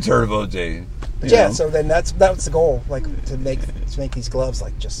everyone's heard of OJ. So then that was the goal, like to make these gloves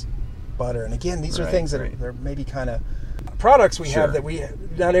like just butter. And again, these are things that they're maybe kind of products we have that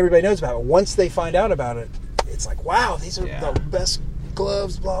not everybody knows about. But once they find out about it, it's like, wow, these are the best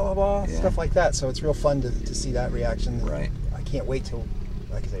gloves, blah blah blah, stuff like that. So it's real fun to see that reaction. Right. I can't wait till,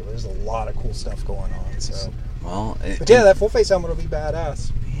 like I say, there's a lot of cool stuff going on. So that full face helmet will be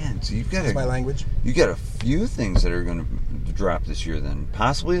badass. Man, so you've got That's my language. You got a few things that are going to drop this year. Then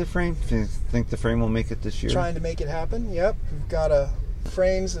possibly the frame. Do you think the frame will make it this year? Trying to make it happen. Yep, we've got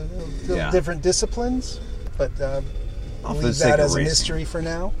frames of different disciplines, but we'll leave that as a mystery for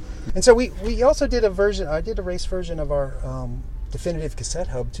now. And so we also did a version. I did a race version of our definitive cassette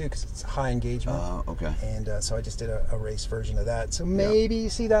hub too, because it's high engagement. Okay. And so I just did a race version of that. So maybe you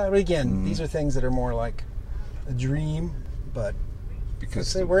see that. But again, these are things that are more like a dream, but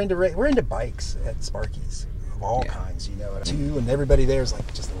because we're into bikes at Sparky's of all kinds, too, and everybody there is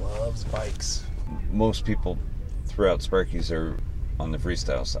like just loves bikes. Most people throughout Sparky's are on the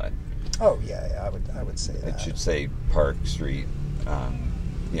freestyle side. Oh yeah, I would say that. It should say Park Street.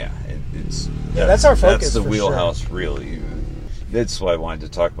 That's our focus. That's the wheelhouse, really. That's why I wanted to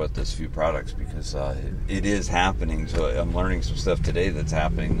talk about this few products because it is happening. So I'm learning some stuff today that's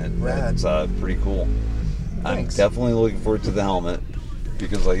happening that's pretty cool. Thanks. I'm definitely looking forward to the helmet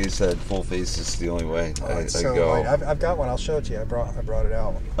because, like you said, full face is the only way I go. I've got one. I'll show it to you. I brought it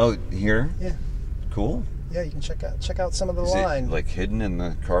out. Oh, here? Yeah. Cool. Yeah, you can check out some of the is line. It, like hidden in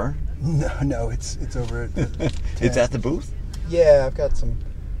the car? No, it's over at the It's at the booth? Yeah, I've got some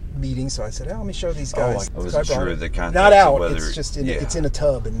meetings, so I said, let me show these guys. I wasn't sure of the context. Not out. Of whether, it's just it's in a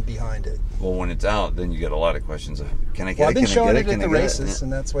tub and behind it. Well, when it's out, then you get a lot of questions of, can I get it? I've been showing it at the races,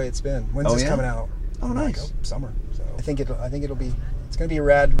 and that's the way it's been. When's this coming out? Oh, nice. Summer. So I think it's going to be a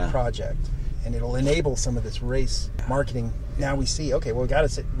rad project, and it'll enable some of this race marketing. Now we see, okay, well, we got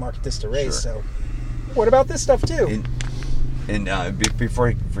to market this to race. So what about this stuff too? And before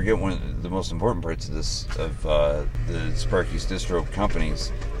I forget, one of the most important parts of this, of the Sparky's distro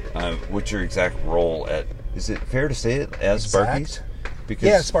companies, what's your exact role at? Is it fair to say it as Sparky's?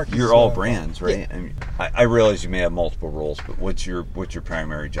 Because Sparky's, you're all brands, right? Yeah. I mean, I realize you may have multiple roles, but what's your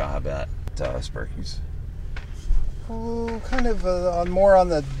primary job at Sparky's? Oh, kind of more on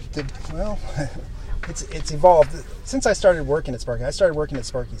the it's evolved since I started working at Sparky. I started working at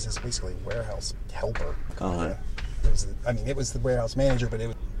Sparky's as basically a warehouse helper. It was the warehouse manager, but it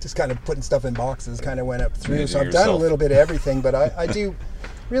was just kind of putting stuff in boxes, kind of went up through. So I've done a little bit of everything, but I do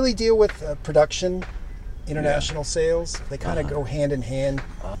really deal with production, international sales. They kind of go hand in hand,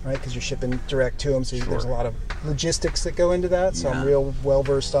 right? Because you're shipping direct to them, so there's a lot of logistics that go into that. So I'm real well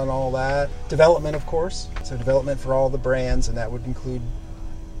versed on all that. Development, of course. So development for all the brands, and that would include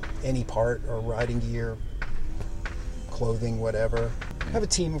any part or riding gear, clothing, whatever. I have a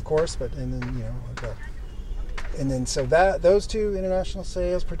team, of course, so those two, international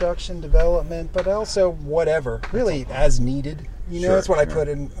sales, production, development, but also whatever, really as needed. That's what I put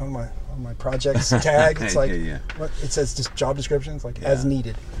in on my projects tag. It's like it says just job description. It's like as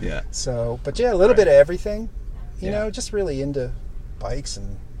needed. Yeah. So, but a little bit of everything. Just really into bikes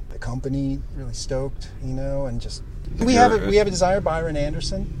and the company. Really stoked. And just we have a designer, Byron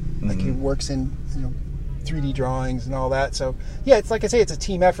Anderson. Like he works in 3D drawings and all that. So it's like I say, it's a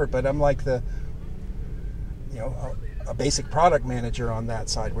team effort. But I'm like the a basic product manager on that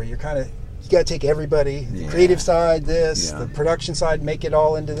side, where you got to take everybody, the creative side, the production side, make it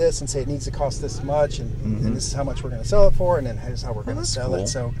all into this and say it needs to cost this much, and this is how much we're going to sell it for, and then here's how we're going to sell it.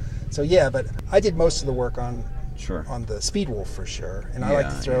 So but I did most of the work on the Speed Wolf for sure, and I like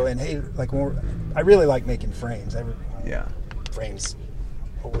to throw in, I really like making frames. Frames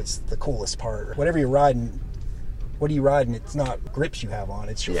always the coolest part. Whatever you're riding. What are you riding? It's not grips you have on,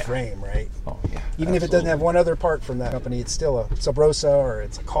 it's your frame, right? Oh, yeah. Even if it doesn't have one other part from that company, it's still a Sabrosa or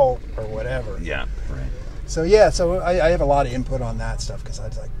it's a Colt or whatever. Yeah, right. So, I have a lot of input on that stuff because I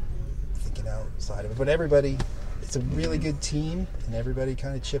was like thinking outside of it. But everybody, it's a really good team and everybody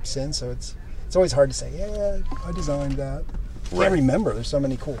kind of chips in. So it's always hard to say, I designed that. I can't remember. There's so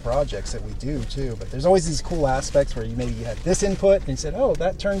many cool projects that we do too, but there's always these cool aspects where you had this input and you said,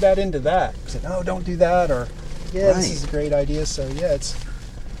 that turned that into that. You said, no, don't do that, or this is a great idea. So it's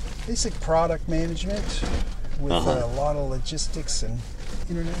basic product management with a lot of logistics and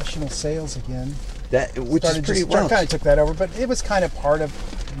international sales again. Which is pretty well. I kind of took that over, but it was kind of part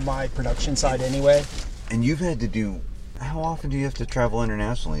of my production side anyway. And you've had to do how often do you have to travel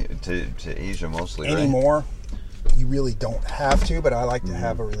internationally to Asia mostly? Anymore, you really don't have to, but I like to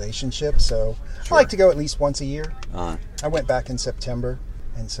have a relationship, so I like to go at least once a year. I went back in September,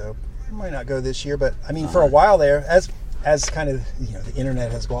 and so I might not go this year, but I mean, for a while there, as kind of, the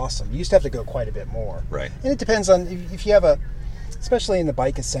internet has blossomed, you used to have to go quite a bit more. Right. And it depends on if you have especially in the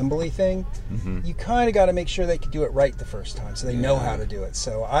bike assembly thing, you kind of got to make sure they can do it right the first time, so they know how to do it.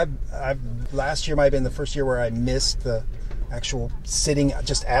 So last year might have been the first year where I missed the actual sitting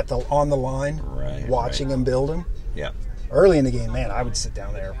just on the line, watching them build them. Yeah. Early in the game, man, I would sit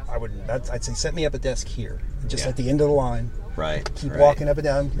down there. I'd say set me up a desk here, just at the end of the line. Right. Keep walking up and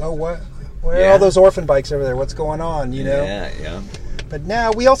down. Oh, what? Where are all those orphan bikes over there? What's going on? Yeah. But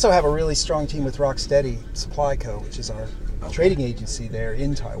now we also have a really strong team with Rocksteady Supply Co., which is our trading agency there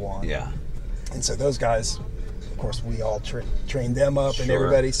in Taiwan. Yeah. And so those guys, of course, we all train them up and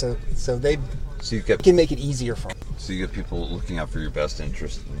everybody, so they can make it easier for them. So you get people looking out for your best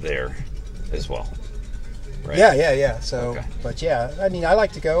interest there as well. Right? Yeah. So, but I mean, I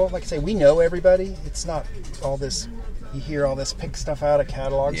like to go. Like I say, we know everybody. It's not all this. You hear all this pick stuff out of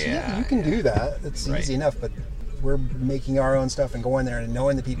catalogs. Yeah, you can do that. It's easy enough. But we're making our own stuff and going there and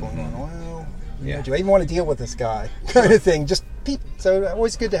knowing the people and going, well, do I even want to deal with this guy? Kind of thing. Just people. So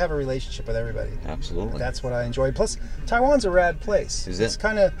always good to have a relationship with everybody. Absolutely. That's what I enjoy. Plus, Taiwan's a rad place. Is it? It's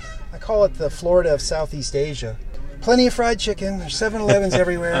kind of, I call it the Florida of Southeast Asia. Plenty of fried chicken. There's 7-Elevens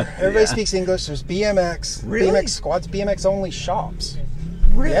everywhere. Everybody speaks English. There's BMX. Really? BMX squads, BMX only shops.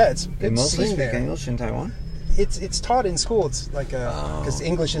 Really? Yeah, it's they mostly speak there. English in Taiwan? It's taught in school. It's like because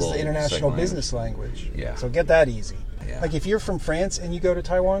English is the international business language. Yeah. So get that easy. Yeah. Like if you're from France and you go to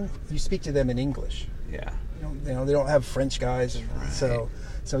Taiwan, you speak to them in English. Yeah. They don't have French guys. So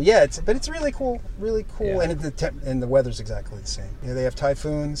yeah, it's really cool, Yeah. and the weather's exactly the same. They have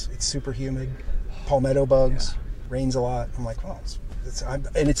typhoons. It's super humid, palmetto bugs, rains a lot. I'm like, oh,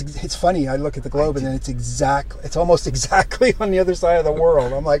 it's funny. I look at the globe and then it's almost exactly on the other side of the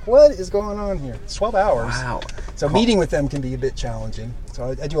world. I'm like, what is going on here? It's 12 hours. Wow. So meeting with them can be a bit challenging.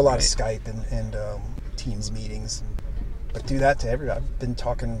 So I do a lot of Skype and Teams meetings. But do that to everybody. I've been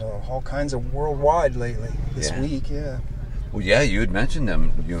talking to all kinds of worldwide lately this week. Yeah. Well, yeah, you had mentioned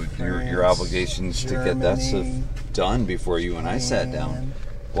them. Your obligations to get that stuff done before you and I sat down.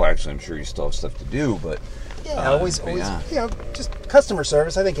 Well, actually, I'm sure you still have stuff to do, but always, just customer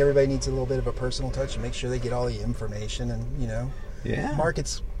service. I think everybody needs a little bit of a personal touch and make sure they get all the information. And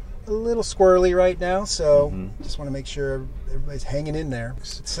market's a little squirrely right now, so just want to make sure everybody's hanging in there.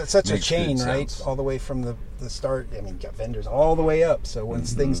 It's such a chain, right? Sense. All the way from the start. I mean, you got vendors all the way up. So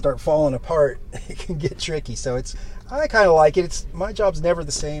once things start falling apart, it can get tricky. So I kind of like it. My job's never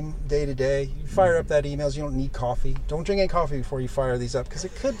the same day to day. You fire up that emails. You don't need coffee. Don't drink any coffee before you fire these up because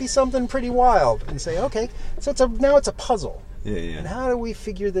it could be something pretty wild. And say, okay, so now it's a puzzle. Yeah. And how do we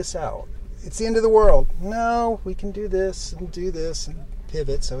figure this out? It's the end of the world. No, we can do this and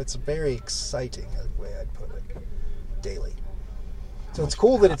pivot. So it's very exciting, the way I'd put it, daily. So it's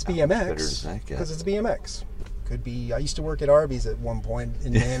cool that it's BMX because it's BMX. Could be. I used to work at Arby's at one point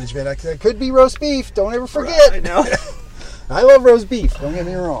in management. I could be roast beef. Don't ever forget. I know. I love roast beef. Don't get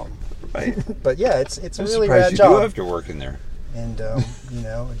me wrong. Right. But yeah, it's a really rad job. I'm surprised you do after working there. And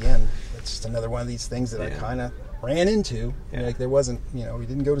again, it's just another one of these things that I kind of ran into. Yeah. Like there wasn't, we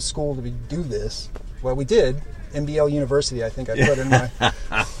didn't go to school to do this. Well, we did. MBL University, I think I put in my.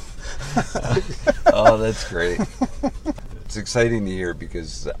 Oh, that's great. It's exciting to hear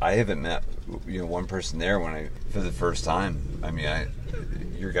because I haven't met one person there for the first time. I mean,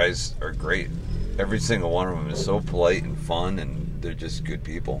 your guys are great. Every single one of them is so polite and fun, and they're just good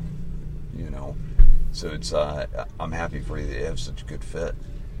people. So it's I'm happy for you that you have such a good fit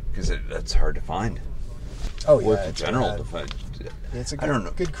because that's hard to find. Oh yeah, work in general to find. It's a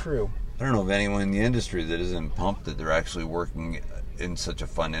good crew. I don't know of anyone in the industry that isn't pumped that they're actually working in such a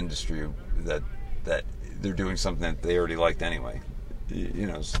fun industry that they're doing something that they already liked anyway.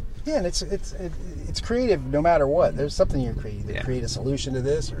 Yeah, and it's creative no matter what. There's something you're creating. Either create a solution to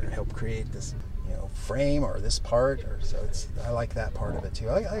this or help create this, frame or this part. I like that part of it too.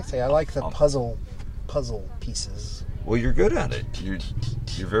 I like the puzzle pieces. Well, you're good at it.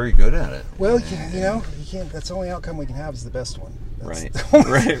 You're very good at it. Well, you can't. That's the only outcome we can have is the best one. Right.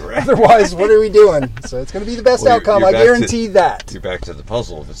 Otherwise, what are we doing? So it's going to be the best outcome. I guarantee that. You're back to the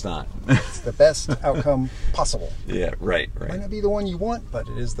puzzle if it's not. It's the best outcome possible. Yeah, right. Might not be the one you want, but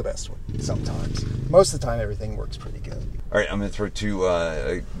it is the best one. Sometimes. Most of the time, everything works pretty good. All right, I'm going to throw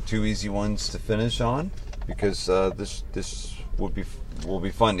two easy ones to finish on because this will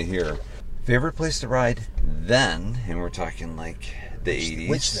be fun to hear. Favorite place to ride then, and we're talking like the 80s.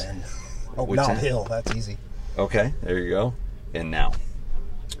 Which then? Oh, Mount Hill. That's easy. Okay, there you go. And now,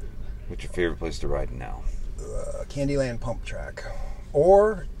 what's your favorite place to ride now? Candyland Pump Track.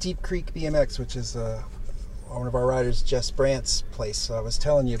 Or Deep Creek BMX, which is one of our riders, Jess Brandt's place I was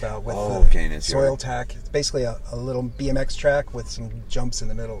telling you about with soil tack. It's basically a little BMX track with some jumps in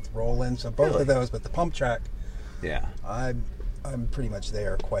the middle to roll in. So both of those, but the pump track, I'm pretty much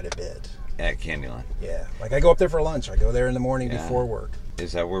there quite a bit. At Candyland? Yeah. Like I go up there for lunch. I go there in the morning before work.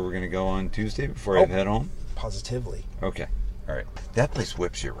 Is that where we're going to go on Tuesday before I head home? Positively. Okay. All right. That place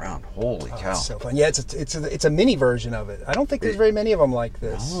whips you around. Holy cow. It's so fun. Yeah, it's a mini version of it. I don't think there's very many of them like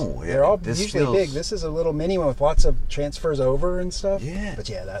this. No. Yeah, they're all usually big. This is a little mini one with lots of transfers over and stuff. Yeah. But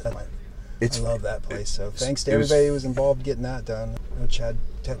yeah, I love that place. So thanks to everybody who was involved getting that done. I know Chad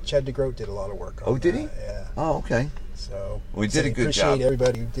DeGroat did a lot of work on that. Did he? Yeah. Oh, okay. So we did a good job. Appreciate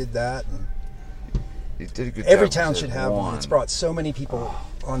everybody who did that. And he did a good job. Every town should have one. It's brought so many people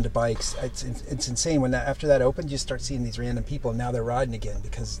onto bikes. It's insane. When after that opened, you start seeing these random people, and now they're riding again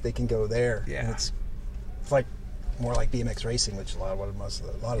because they can go there. Yeah. And it's like more like BMX racing, which a lot of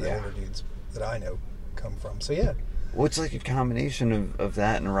the older dudes that I know come from. So yeah. Well, it's like a combination of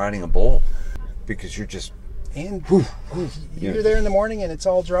that and riding a bowl, because you're just you're there in the morning and it's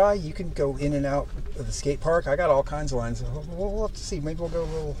all dry. You can go in and out of the skate park. I got all kinds of lines. We'll have to see. Maybe we'll go a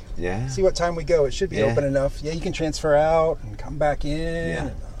little. Yeah. See what time we go. It should be open enough. Yeah, you can transfer out and come back in. Yeah.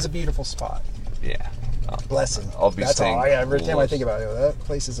 It's a beautiful spot. Yeah. Blessing. I'll be staying. That's all. Every time I think about it, that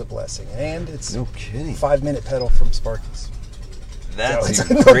place is a blessing, and it's no kidding. 5-minute pedal from Sparky's. That's so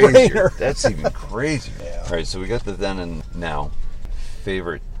even crazier. That's even crazier. Yeah. All right, so we got the then and now.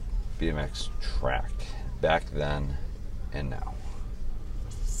 Favorite BMX track back then and now.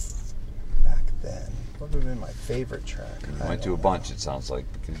 Back then, what would have been my favorite track? You went to a bunch. It sounds like,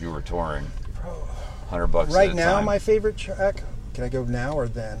 because you were touring. $100 right at a now, time. my favorite track. Can I go now or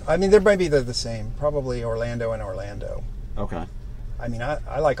then? I mean, they're the same. Probably Orlando and Orlando. Okay. I mean,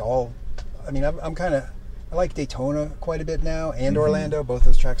 I like all. I mean, I like Daytona quite a bit now, and Orlando. Both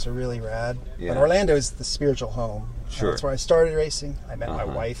those tracks are really rad. Yeah. But Orlando is the spiritual home. Sure. That's where I started racing. I met my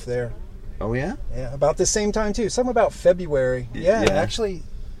wife there. Oh, yeah? Yeah, about the same time, too. Something about February. Yeah, actually,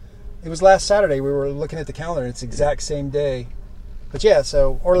 it was last Saturday. We were looking at the calendar, and it's the exact same day. But yeah,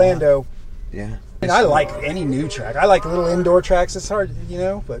 so Orlando. Yeah. And I like any new track. I like little indoor tracks. It's hard,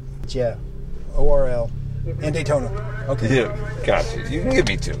 but yeah, ORL and Daytona. Okay. Yeah, gotcha. You can give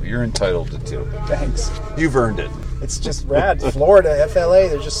me 2. You're entitled to 2. Thanks. You've earned it. It's just rad. Florida, FLA,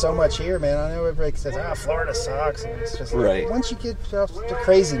 there's just so much here, man. I know everybody says, Florida sucks. And it's just right. Once you get off the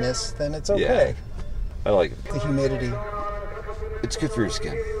craziness, then it's okay. Yeah. I like it. The humidity. It's good for your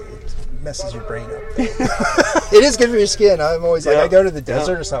skin. It messes your brain up. It is good for your skin. I'm always like, I go to the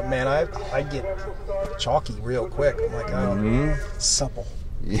desert or something, man. I get chalky real quick. I'm like, supple.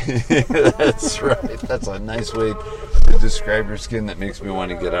 Yeah, that's right. That's a nice way to describe your skin that makes me want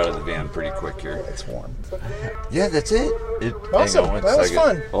to get out of the van pretty quick here. It's warm. Yeah, that's it. Awesome. That was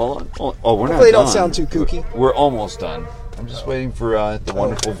fun. Hold on. Oh, we're not done. Hopefully it don't sound too kooky. We're almost done. I'm just waiting for the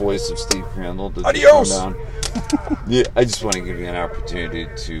wonderful voice of Steve Crandall to Adios! come down. Yeah, I just want to give you an opportunity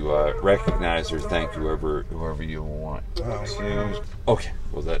to recognize or thank whoever you want. Okay.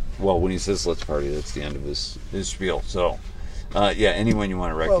 Well, when he says let's party, that's the end of his spiel. So, anyone you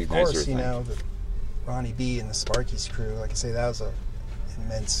want to recognize well, of course, or thank. the Ronnie B and the Sparky's crew. Like I say, that was an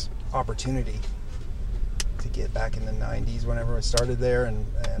immense opportunity to get back in the 90s whenever I started there, and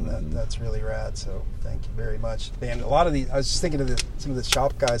that's really rad. So thank you very much. And a lot of I was just thinking of some of the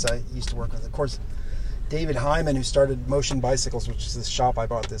shop guys I used to work with. Of course, David Hyman, who started Motion Bicycles, which is this shop I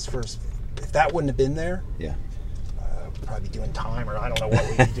bought this first. If that wouldn't have been there, we'd probably be doing time, or I don't know what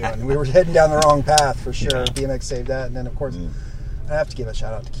we'd be doing. We were heading down the wrong path for sure. Yeah. BMX saved that, and then of course, I have to give a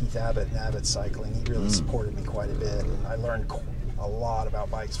shout out to Keith Abbott and Abbott Cycling. He really supported me quite a bit, and I learned a lot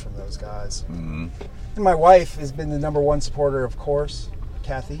about bikes from those guys. And my wife has been the #1 supporter, of course,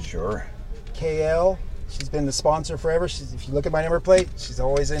 Kathy. Sure. KL. She's been the sponsor forever. If you look at my number plate, she's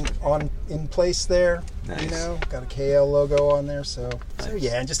always in place there. Nice. Got a KL logo on there. So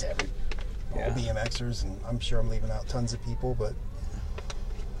yeah, and just all BMXers, and I'm sure I'm leaving out tons of people, but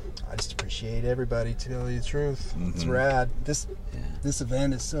I just appreciate everybody, to tell you the truth. It's rad. This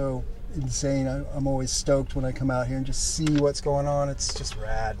event is so insane. I'm always stoked when I come out here and just see what's going on. It's just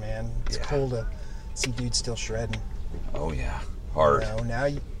rad, man. It's cool to see dudes still shredding. Oh yeah, hard. Now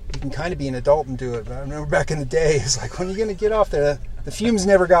you can kind of be an adult and do it. But I remember back in the day, it's like, when are you going to get off there? The fumes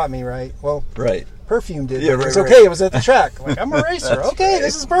never got me, right? Well, Perfume did. Yeah, it was okay. It was at the track. Like, I'm a racer. Okay,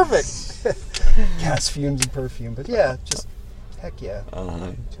 this is perfect. Gas fumes and perfume. But yeah, just heck yeah.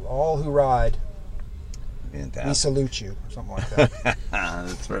 To all who ride, fantastic. we salute you. Something like that.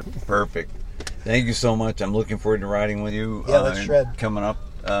 That's right. Perfect. Thank you so much. I'm looking forward to riding with you. Yeah, let's shred. Coming up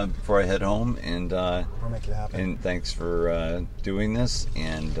before I head home. And I'll make it happen. And thanks for doing this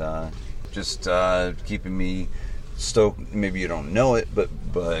and just keeping me stoked. Maybe you don't know it, but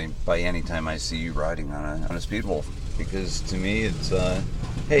by any time I see you riding on a Speed Wolf, because to me it's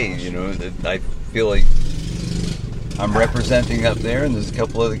hey, you know, I feel like I'm representing up there, and there's a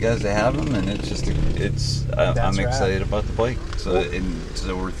couple other guys that have them, and it's just I'm excited about the bike.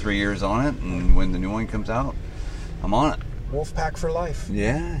 So we're 3 years on it, and when the new one comes out, I'm on it. Wolfpack for life.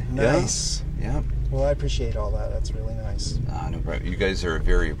 Yeah. Nice. Yeah. Well, I appreciate all that. That's really nice. No problem. You guys are a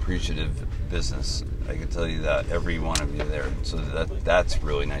very appreciative business. I can tell you that, every one of you there. So that's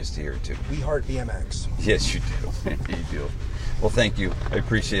really nice to hear too. We heart BMX. Yes, you do. You do. Well, thank you. I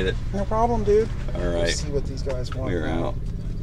appreciate it. No problem, dude. All right. We'll see what these guys want. We're out.